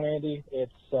up, Joe and Andy?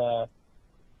 It's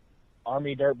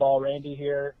Army Dirtball Randy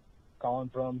here, calling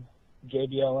from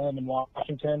JBLM in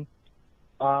Washington.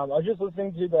 I was just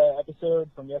listening to the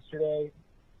episode from yesterday.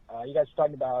 You guys were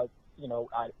talking about,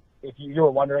 if you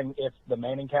were wondering if the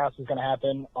Manning cast was going to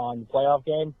happen on the playoff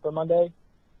game for Monday.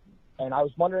 And I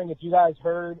was wondering if you guys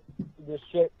heard this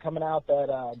shit coming out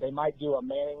that they might do a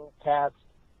Manning cast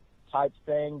type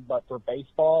thing, but for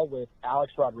baseball with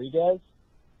Alex Rodriguez.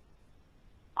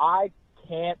 I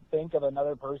can't think of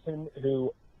another person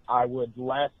who I would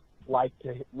less like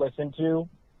to listen to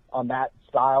on that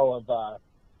style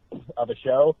of a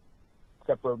show,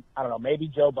 except for, I don't know, maybe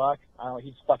Joe Buck. I don't know,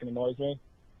 he fucking annoys me.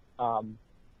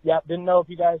 Yeah, didn't know if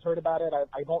you guys heard about it.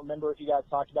 I don't remember if you guys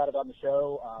talked about it on the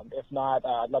show. If not,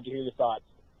 I'd love to hear your thoughts.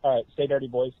 All right, stay dirty,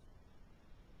 boys.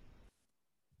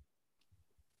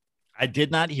 I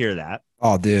did not hear that.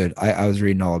 Oh, dude, I was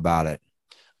reading all about it.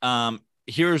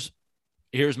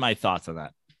 Here's my thoughts on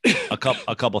that. A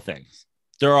couple things.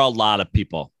 There are a lot of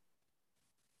people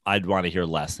I'd want to hear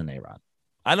less than A-Rod.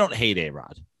 I don't hate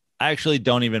A-Rod. I actually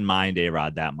don't even mind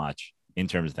A-Rod that much in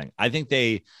terms of things. I think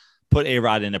they put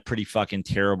A-Rod in a pretty fucking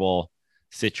terrible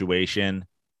situation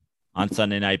on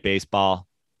Sunday Night Baseball.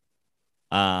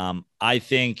 I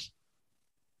think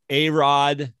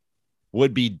A-Rod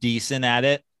would be decent at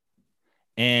it,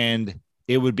 and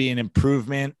it would be an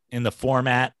improvement in the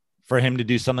format for him to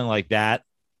do something like that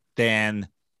than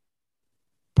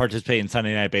participate in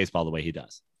Sunday Night Baseball the way he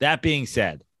does. That being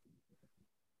said,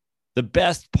 the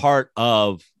best part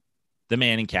of the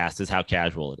Manning cast is how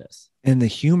casual it is. And the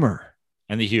humor.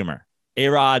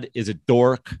 A-Rod is a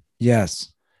dork.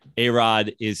 Yes.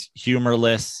 A-Rod is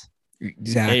humorless.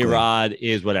 Exactly. A-Rod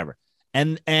is whatever.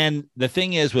 And the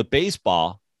thing is with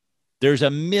baseball, there's a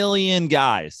million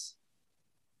guys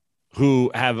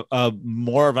who have a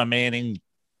more of a Manning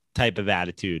type of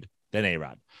attitude than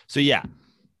A-Rod. So yeah,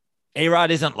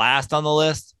 A-Rod isn't last on the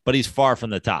list, but he's far from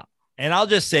the top. And I'll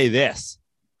just say this.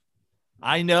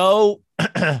 I know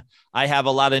I have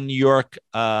a lot of New York,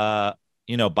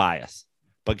 bias,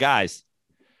 but guys,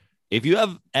 if you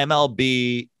have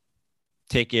MLB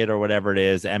ticket or whatever it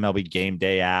is, MLB game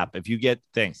day app, if you get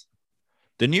things,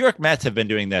 the New York Mets have been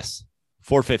doing this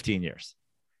for 15 years.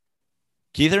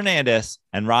 Keith Hernandez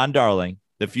and Ron Darling,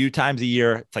 the few times a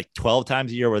year, it's like 12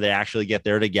 times a year where they actually get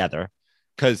there together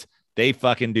because they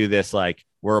fucking do this like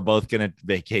we're both going to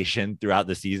vacation throughout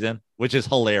the season, which is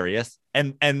hilarious.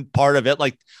 And part of it,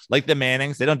 like the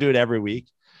Mannings, they don't do it every week.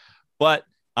 But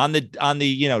on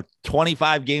the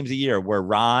 25 games a year where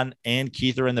Ron and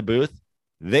Keith are in the booth,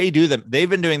 they do them. They've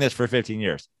been doing this for 15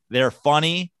 years. They're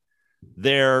funny.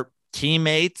 They're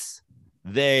teammates.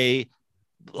 They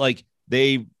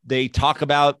talk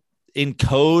about in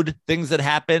code things that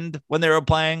happened when they were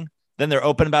playing. Then they're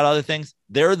open about other things.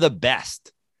 They're the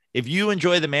best. If you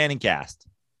enjoy the Manning cast,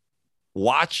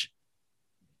 watch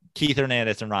Keith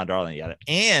Hernandez and Ron Darling together.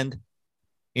 And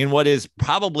in what is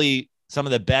probably some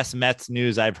of the best Mets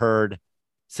news I've heard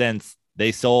since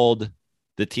they sold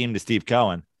the team to Steve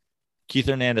Cohen, Keith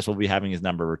Hernandez will be having his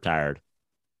number retired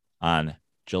on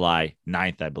July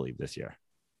 9th, I believe, this year.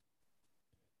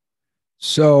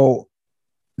 So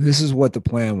this is what the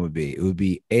plan would be. It would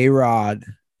be A-Rod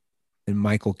and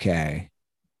Michael Kay.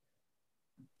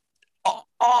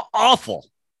 Awful.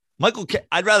 Michael Kay,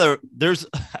 I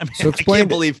can't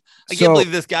believe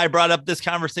this guy brought up this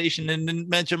conversation and didn't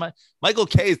mention Michael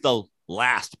Kay is the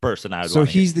last person I would want. So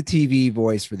he's the TV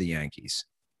voice for the Yankees.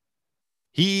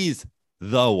 He's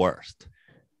the worst.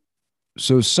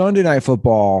 So Sunday Night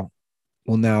Football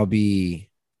will now be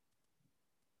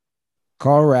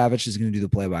Carl Ravitch is going to do the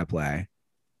play-by-play.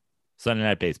 Sunday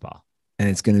Night Baseball. And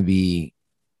it's going to be,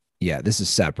 this is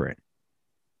separate.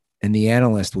 And the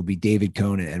analyst will be David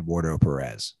Cohn and Eduardo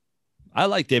Perez. I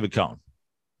like David Cohn.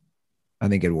 I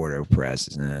think Eduardo Perez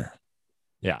is,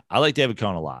 Yeah, I like David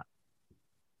Cohn a lot.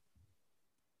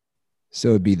 So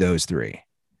it'd be those three.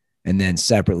 And then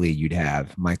separately, you'd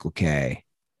have Michael K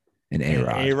and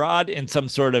A-Rod. A-Rod in some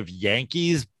sort of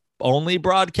Yankees only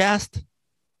broadcast.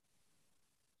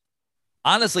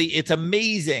 Honestly, it's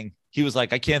amazing. He was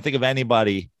like, I can't think of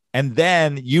anybody. And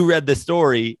then you read the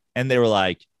story and they were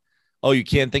like, oh, you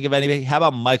can't think of anybody? How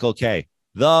about Michael K?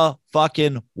 The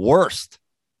fucking worst.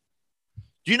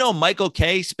 Do you know Michael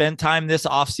K spent time this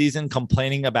offseason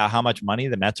complaining about how much money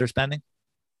the Mets are spending?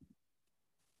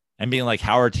 And being like,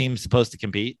 how are teams supposed to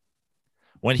compete?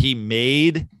 When he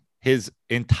made his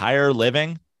entire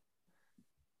living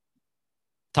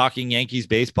talking Yankees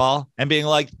baseball and being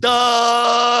like,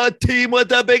 the team with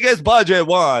the biggest budget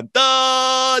won.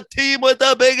 The team with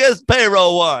the biggest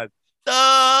payroll won.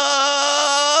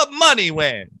 The money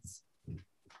wins.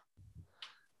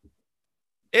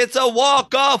 It's a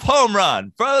walk-off home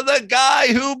run for the guy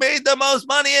who made the most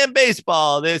money in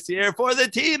baseball this year for the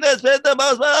team that spent the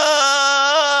most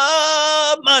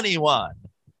money won.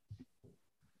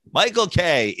 Michael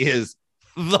K is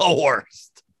the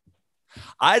worst.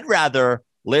 I'd rather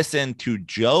listen to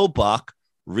Joe Buck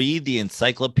read the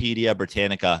Encyclopedia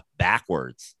Britannica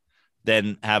backwards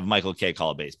than have Michael K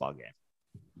call a baseball game.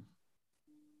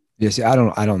 Yes, I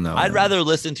don't know. I'd rather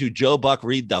listen to Joe Buck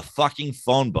read the fucking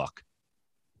phone book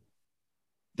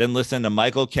than listen to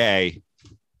Michael K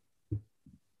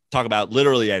talk about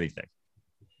literally anything.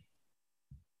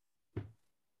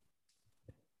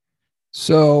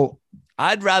 So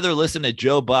I'd rather listen to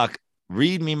Joe Buck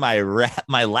read me my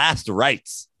last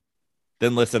rites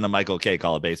than listen to Michael K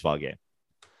call a baseball game.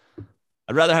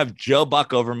 I'd rather have Joe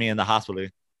Buck over me in the hospital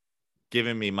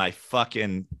giving me my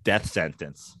fucking death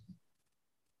sentence.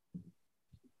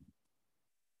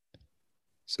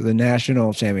 So the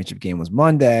national championship game was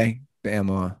Monday.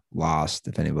 Bama lost,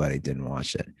 if anybody didn't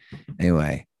watch it.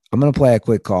 Anyway, I'm going to play a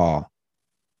quick call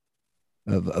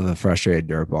of a frustrated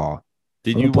dirtball.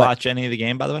 Did you watch any of the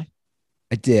game, by the way?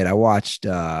 I did. I watched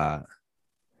it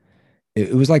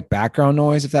was like background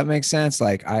noise, if that makes sense.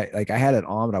 Like I had it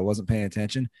on, but I wasn't paying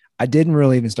attention. I didn't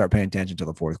really even start paying attention until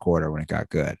the fourth quarter when it got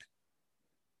good.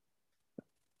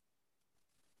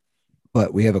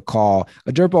 But we have a call,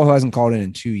 a dirtball who hasn't called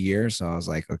in 2 years. So I was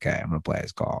like, okay, I'm going to play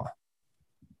his call.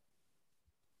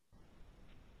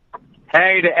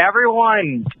 Hey, to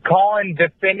everyone calling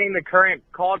defending the current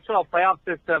college football playoff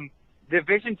system,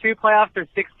 Division II playoffs are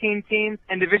 16 teams,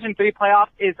 and Division III playoffs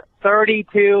is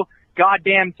 32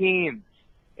 goddamn teams.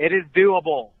 It is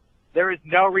doable. There is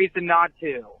no reason not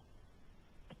to.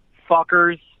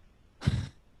 Fuckers.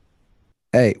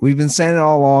 Hey, we've been saying it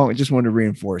all along. We just wanted to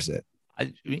reinforce it.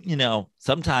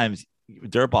 Sometimes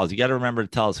dirtballs, you got to remember to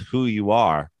tell us who you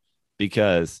are,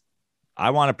 because I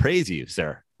want to praise you,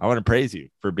 sir. I want to praise you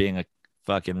for being a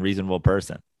fucking reasonable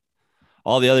person.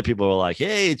 All the other people were like,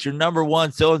 hey, it's your number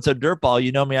one so-and-so dirtball.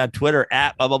 You know me on Twitter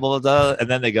at blah, blah, blah, blah. And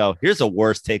then they go, here's the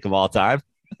worst take of all time.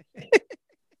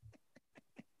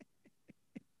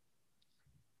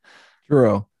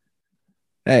 True.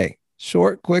 Hey,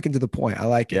 short, quick, and to the point. I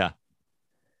like it. Yeah.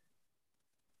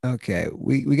 Okay,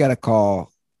 we got a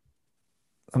call.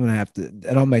 I'm going to have to,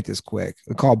 and I'll make this quick.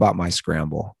 A call about my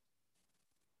scramble.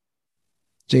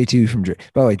 JT from Jersey.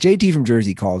 By the way, JT from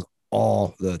Jersey calls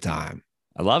all the time.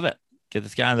 I love it. Get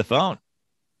this guy on the phone.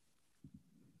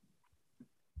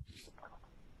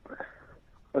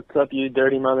 What's up, you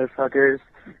dirty motherfuckers?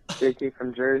 JT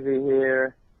from Jersey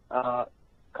here.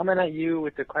 Coming at you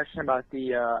with the question about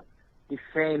the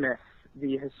famous,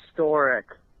 the historic,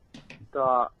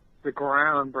 the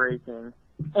groundbreaking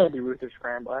Andy Ruther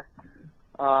Scrambler.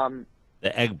 The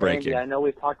egg breaking. Andy, I know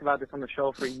we've talked about this on the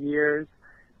show for years.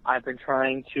 I've been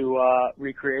trying to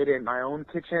recreate it in my own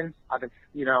kitchen. I've been,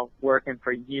 working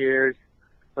for years,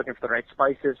 looking for the right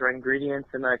spices, right ingredients,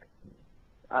 and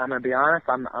I'm gonna be honest,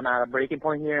 I'm at a breaking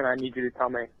point here, and I need you to tell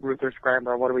me, Ruther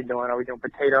Scrambler, what are we doing? Are we doing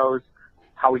potatoes?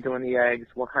 How are we doing the eggs?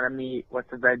 What kind of meat? What's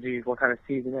the veggies? What kind of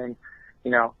seasoning?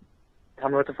 Tell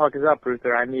me what the fuck is up,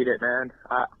 Ruther. I need it, man.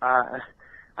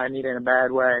 I need it in a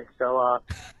bad way. So,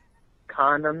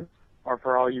 condoms are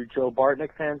for all you Joe Bartnick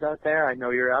fans out there. I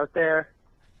know you're out there.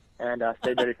 And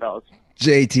stay dirty, fellas.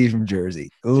 JT from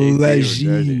Jersey.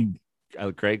 Legend.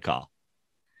 Oh, great call.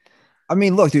 I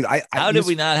mean, look, dude. How did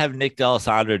we not have Nick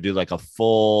D'Alessandro do like a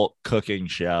full cooking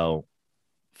show,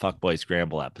 Fuckboy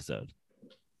Scramble episode?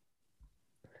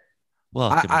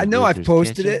 Well, I know I've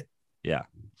posted it. Yeah,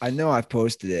 I know I've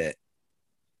posted it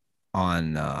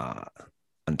on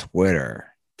Twitter.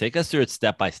 Take us through it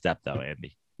step by step, though,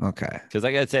 Andy. Okay. Because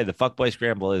I gotta say, the Fuckboy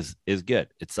Scramble is good.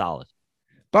 It's solid.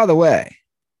 By the way,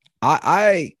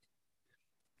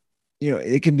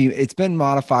 it's been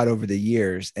modified over the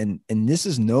years, and this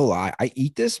is no lie. I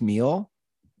eat this meal.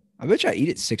 I bet you I eat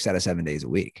it 6 out of 7 days a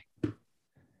week.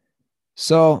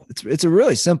 So it's a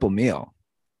really simple meal.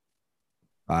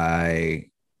 I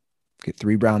get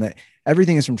 3 brown eggs.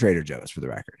 Everything is from Trader Joe's, for the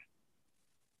record.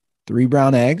 3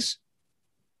 brown eggs.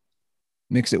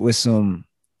 Mix it with some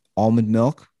almond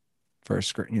milk for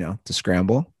to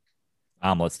scramble.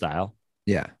 Omelet style.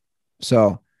 Yeah.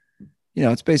 So,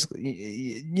 it's basically,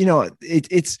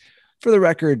 it's for the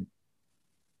record,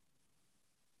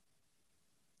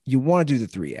 you want to do the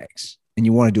 3 eggs and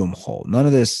you want to do them whole. None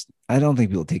of this, I don't think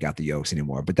people take out the yolks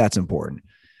anymore, but that's important.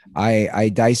 I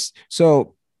dice.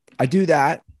 So I do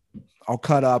that. I'll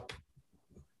cut up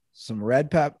some red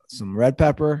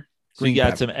pepper. So you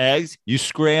got some eggs. You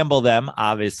scramble them,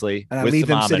 obviously, and I with leave some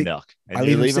them almond sitting, milk. And I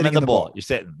you leave them sitting in the bowl. You're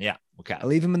sitting. Yeah. Okay. I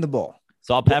leave them in the bowl.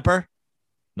 Salt, pepper?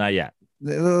 Not yet.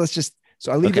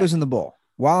 So I leave those in the bowl.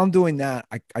 While I'm doing that,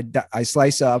 I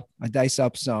dice up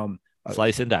some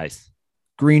slice and dice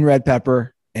green red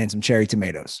pepper and some cherry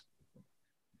tomatoes.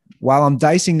 While I'm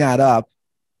dicing that up,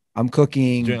 I'm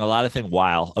cooking. Doing a lot of things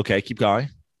while. Okay, keep going.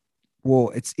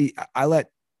 Well, I let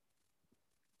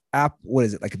what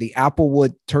is it? Like the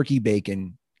Applewood turkey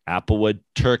bacon. Applewood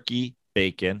turkey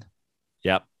bacon.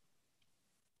 Yep.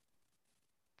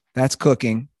 That's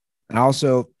cooking. I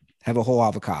also have a whole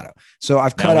avocado. So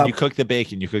I've cut up. You cook the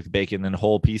bacon in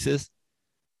whole pieces?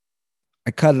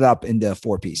 I cut it up into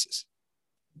 4 pieces.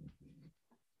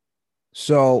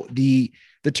 So the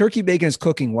turkey bacon is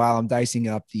cooking while I'm dicing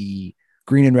up the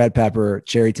green and red pepper,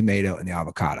 cherry tomato, and the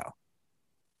avocado.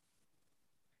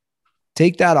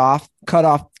 Take that off, cut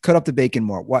up the bacon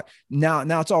more. What now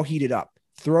it's all heated up.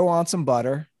 Throw on some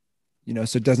butter,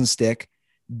 so it doesn't stick.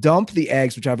 Dump the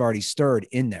eggs, which I've already stirred,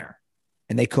 in there,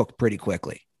 and they cook pretty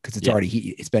quickly because it's already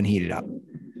it's been heated up.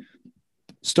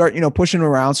 Start, pushing them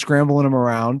around, scrambling them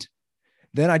around.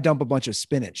 Then I dump a bunch of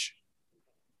spinach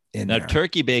in there.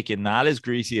 Turkey bacon, not as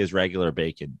greasy as regular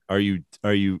bacon. Are you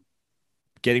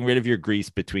getting rid of your grease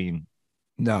between?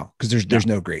 No, because there's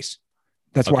no grease.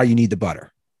 That's why you need the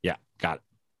butter. Yeah, got it.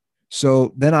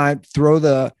 So then I throw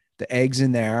the eggs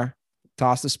in there,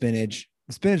 toss the spinach.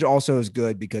 The spinach also is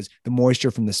good because the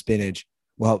moisture from the spinach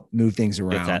will help move things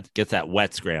around. Gets that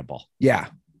wet scramble. Yeah.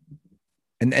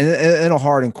 And it'll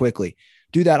harden quickly.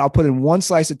 Do that. I'll put in 1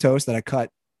 slice of toast that I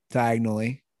cut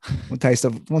diagonally.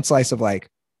 One slice of like,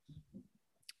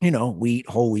 wheat,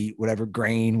 whole wheat, whatever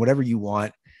grain, whatever you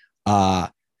want.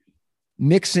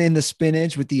 Mix in the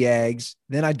spinach with the eggs.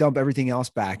 Then I dump everything else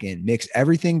back in, mix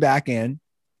everything back in.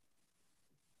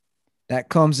 That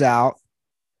comes out.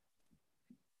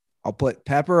 I'll put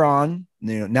pepper on.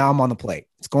 Now I'm on the plate.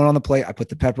 It's going on the plate. I put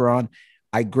the pepper on.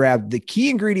 I grab the key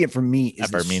ingredient for me is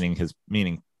pepper,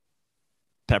 meaning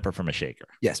pepper from a shaker.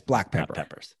 Yes, black pepper. Not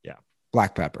peppers. Yeah.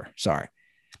 Black pepper. Sorry.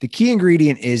 The key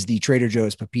ingredient is the Trader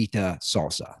Joe's Pepita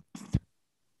salsa.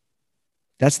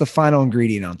 That's the final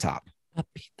ingredient on top.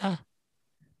 Pepita.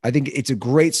 I think it's a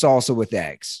great salsa with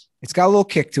eggs. It's got a little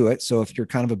kick to it. So if you're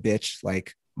kind of a bitch,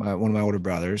 like one of my older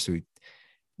brothers, who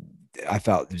I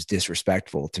felt it was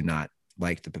disrespectful to not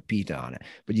like the pepita on it,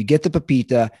 but you get the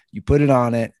pepita, you put it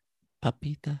on it,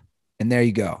 pepita, and there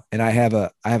you go. And I have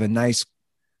a nice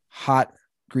hot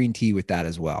green tea with that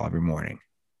as well every morning.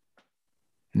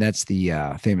 And that's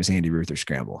the famous Andy Ruther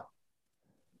scramble.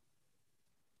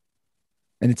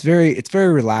 And it's very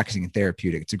relaxing and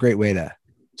therapeutic. It's a great way to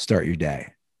start your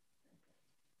day.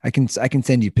 I can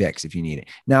send you pics if you need it.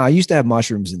 Now, I used to have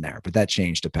mushrooms in there, but that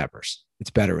changed to peppers.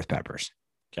 It's better with peppers.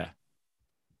 Okay.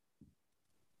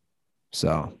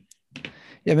 So,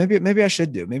 yeah, maybe I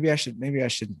should do. Maybe I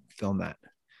should film that.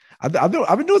 I've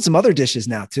been doing some other dishes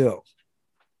now too.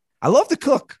 I love to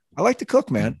cook. I like to cook,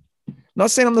 man. I'm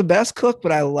not saying I'm the best cook,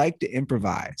 but I like to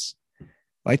improvise.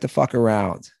 I like to fuck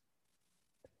around.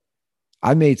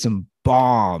 I made some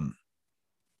bomb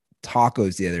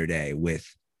tacos the other day with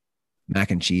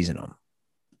mac and cheese in them.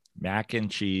 Mac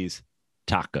and cheese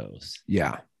tacos.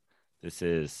 Yeah. This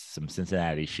is some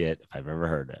Cincinnati shit if I've ever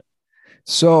heard it.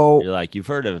 So you're like, you've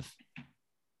heard of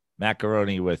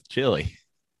macaroni with chili.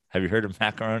 Have you heard of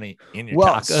macaroni in your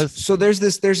tacos? So there's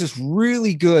this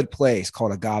really good place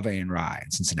called Agave and Rye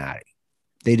in Cincinnati.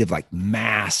 They did like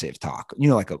massive taco,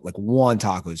 like one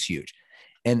taco is huge.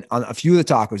 And on a few of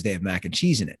the tacos, they have mac and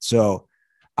cheese in it. So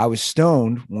I was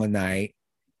stoned one night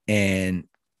and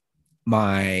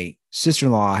my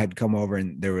sister-in-law had come over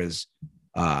and there was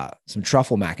some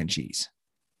truffle mac and cheese.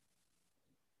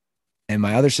 And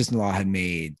my other sister-in-law had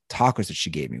made tacos that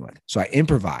she gave me with. So I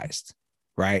improvised,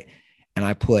 right? And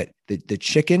I put the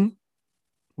chicken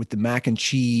with the mac and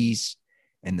cheese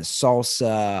and the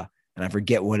salsa, and I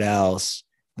forget what else,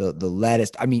 the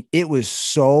lettuce. I mean, it was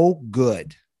so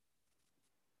good.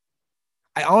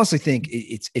 I honestly think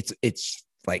it's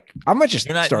like I might just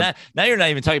You're not, start. now you're not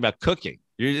even talking about cooking.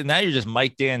 You're just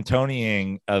Mike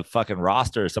D'Antoniing a fucking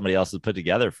roster somebody else has put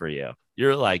together for you.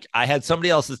 You're like, I had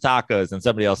somebody else's tacos and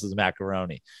somebody else's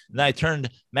macaroni. And then I turned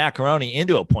macaroni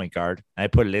into a point guard and I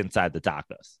put it inside the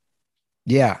tacos.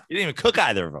 Yeah. You didn't even cook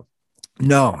either of them.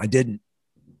 No, I didn't.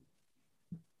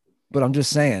 But I'm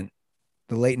just saying,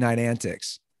 the late night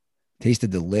antics tasted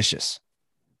delicious.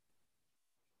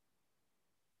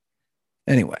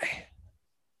 Anyway,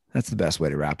 that's the best way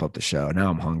to wrap up the show.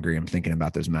 Now I'm hungry. I'm thinking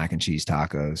about those mac and cheese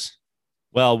tacos.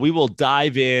 Well, we will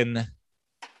dive in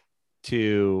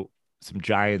to some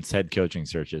Giants head coaching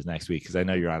searches next week because I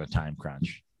know you're on a time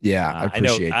crunch. Yeah, I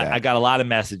appreciate that. I got a lot of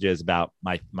messages about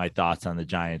my thoughts on the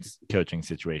Giants coaching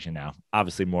situation now.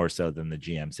 Obviously, more so than the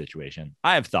GM situation.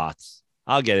 I have thoughts.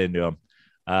 I'll get into them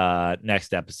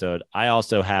next episode. I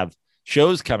also have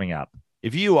shows coming up.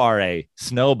 If you are a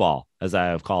snowball, as I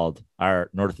have called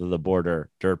our north of the border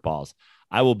dirt balls,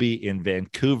 I will be in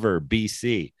Vancouver,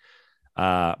 BC.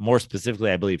 More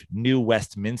specifically, I believe New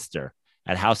Westminster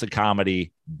at House of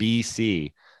Comedy,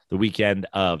 BC, the weekend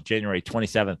of January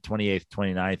 27th, 28th,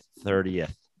 29th,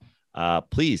 30th.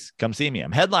 Please come see me.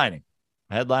 I'm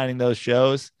headlining those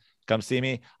shows. Come see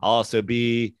me. I'll also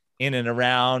be in and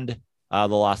around the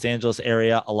Los Angeles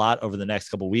area a lot over the next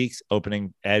couple of weeks,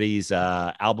 opening Eddie's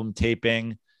album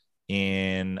taping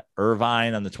in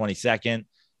Irvine on the 22nd,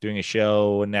 doing a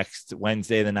show next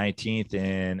Wednesday, the 19th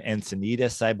in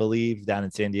Encinitas, I believe, down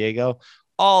in San Diego.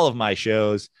 All of my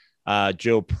shows,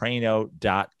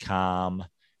 joeprano.com,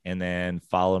 and then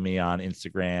follow me on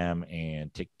Instagram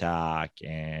and TikTok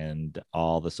and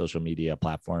all the social media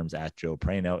platforms at Joe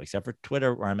Prano, except for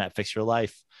Twitter, where I'm at Fix Your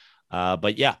Life.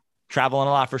 But yeah, traveling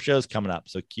a lot for shows coming up.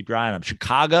 So keep your eye on them.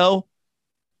 Chicago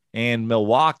and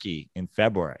Milwaukee in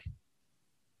February.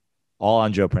 All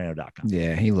on joeprano.com.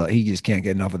 Yeah, he just can't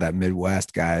get enough of that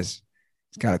Midwest, guys.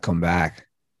 He's got to come back.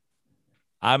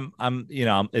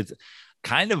 It's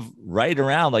kind of right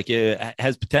around, like it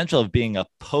has potential of being a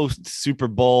post Super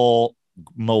Bowl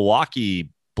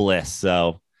Milwaukee bliss.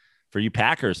 So for you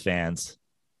Packers fans,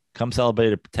 come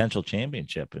celebrate a potential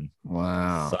championship and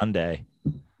Sunday.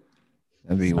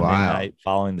 That'd be Sunday wild. Night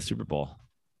following the Super Bowl.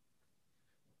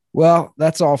 Well,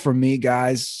 that's all from me,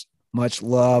 guys. Much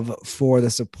love for the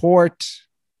support.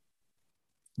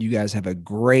 You guys have a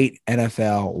great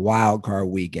NFL wildcard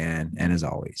weekend. And as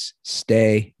always,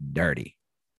 stay dirty.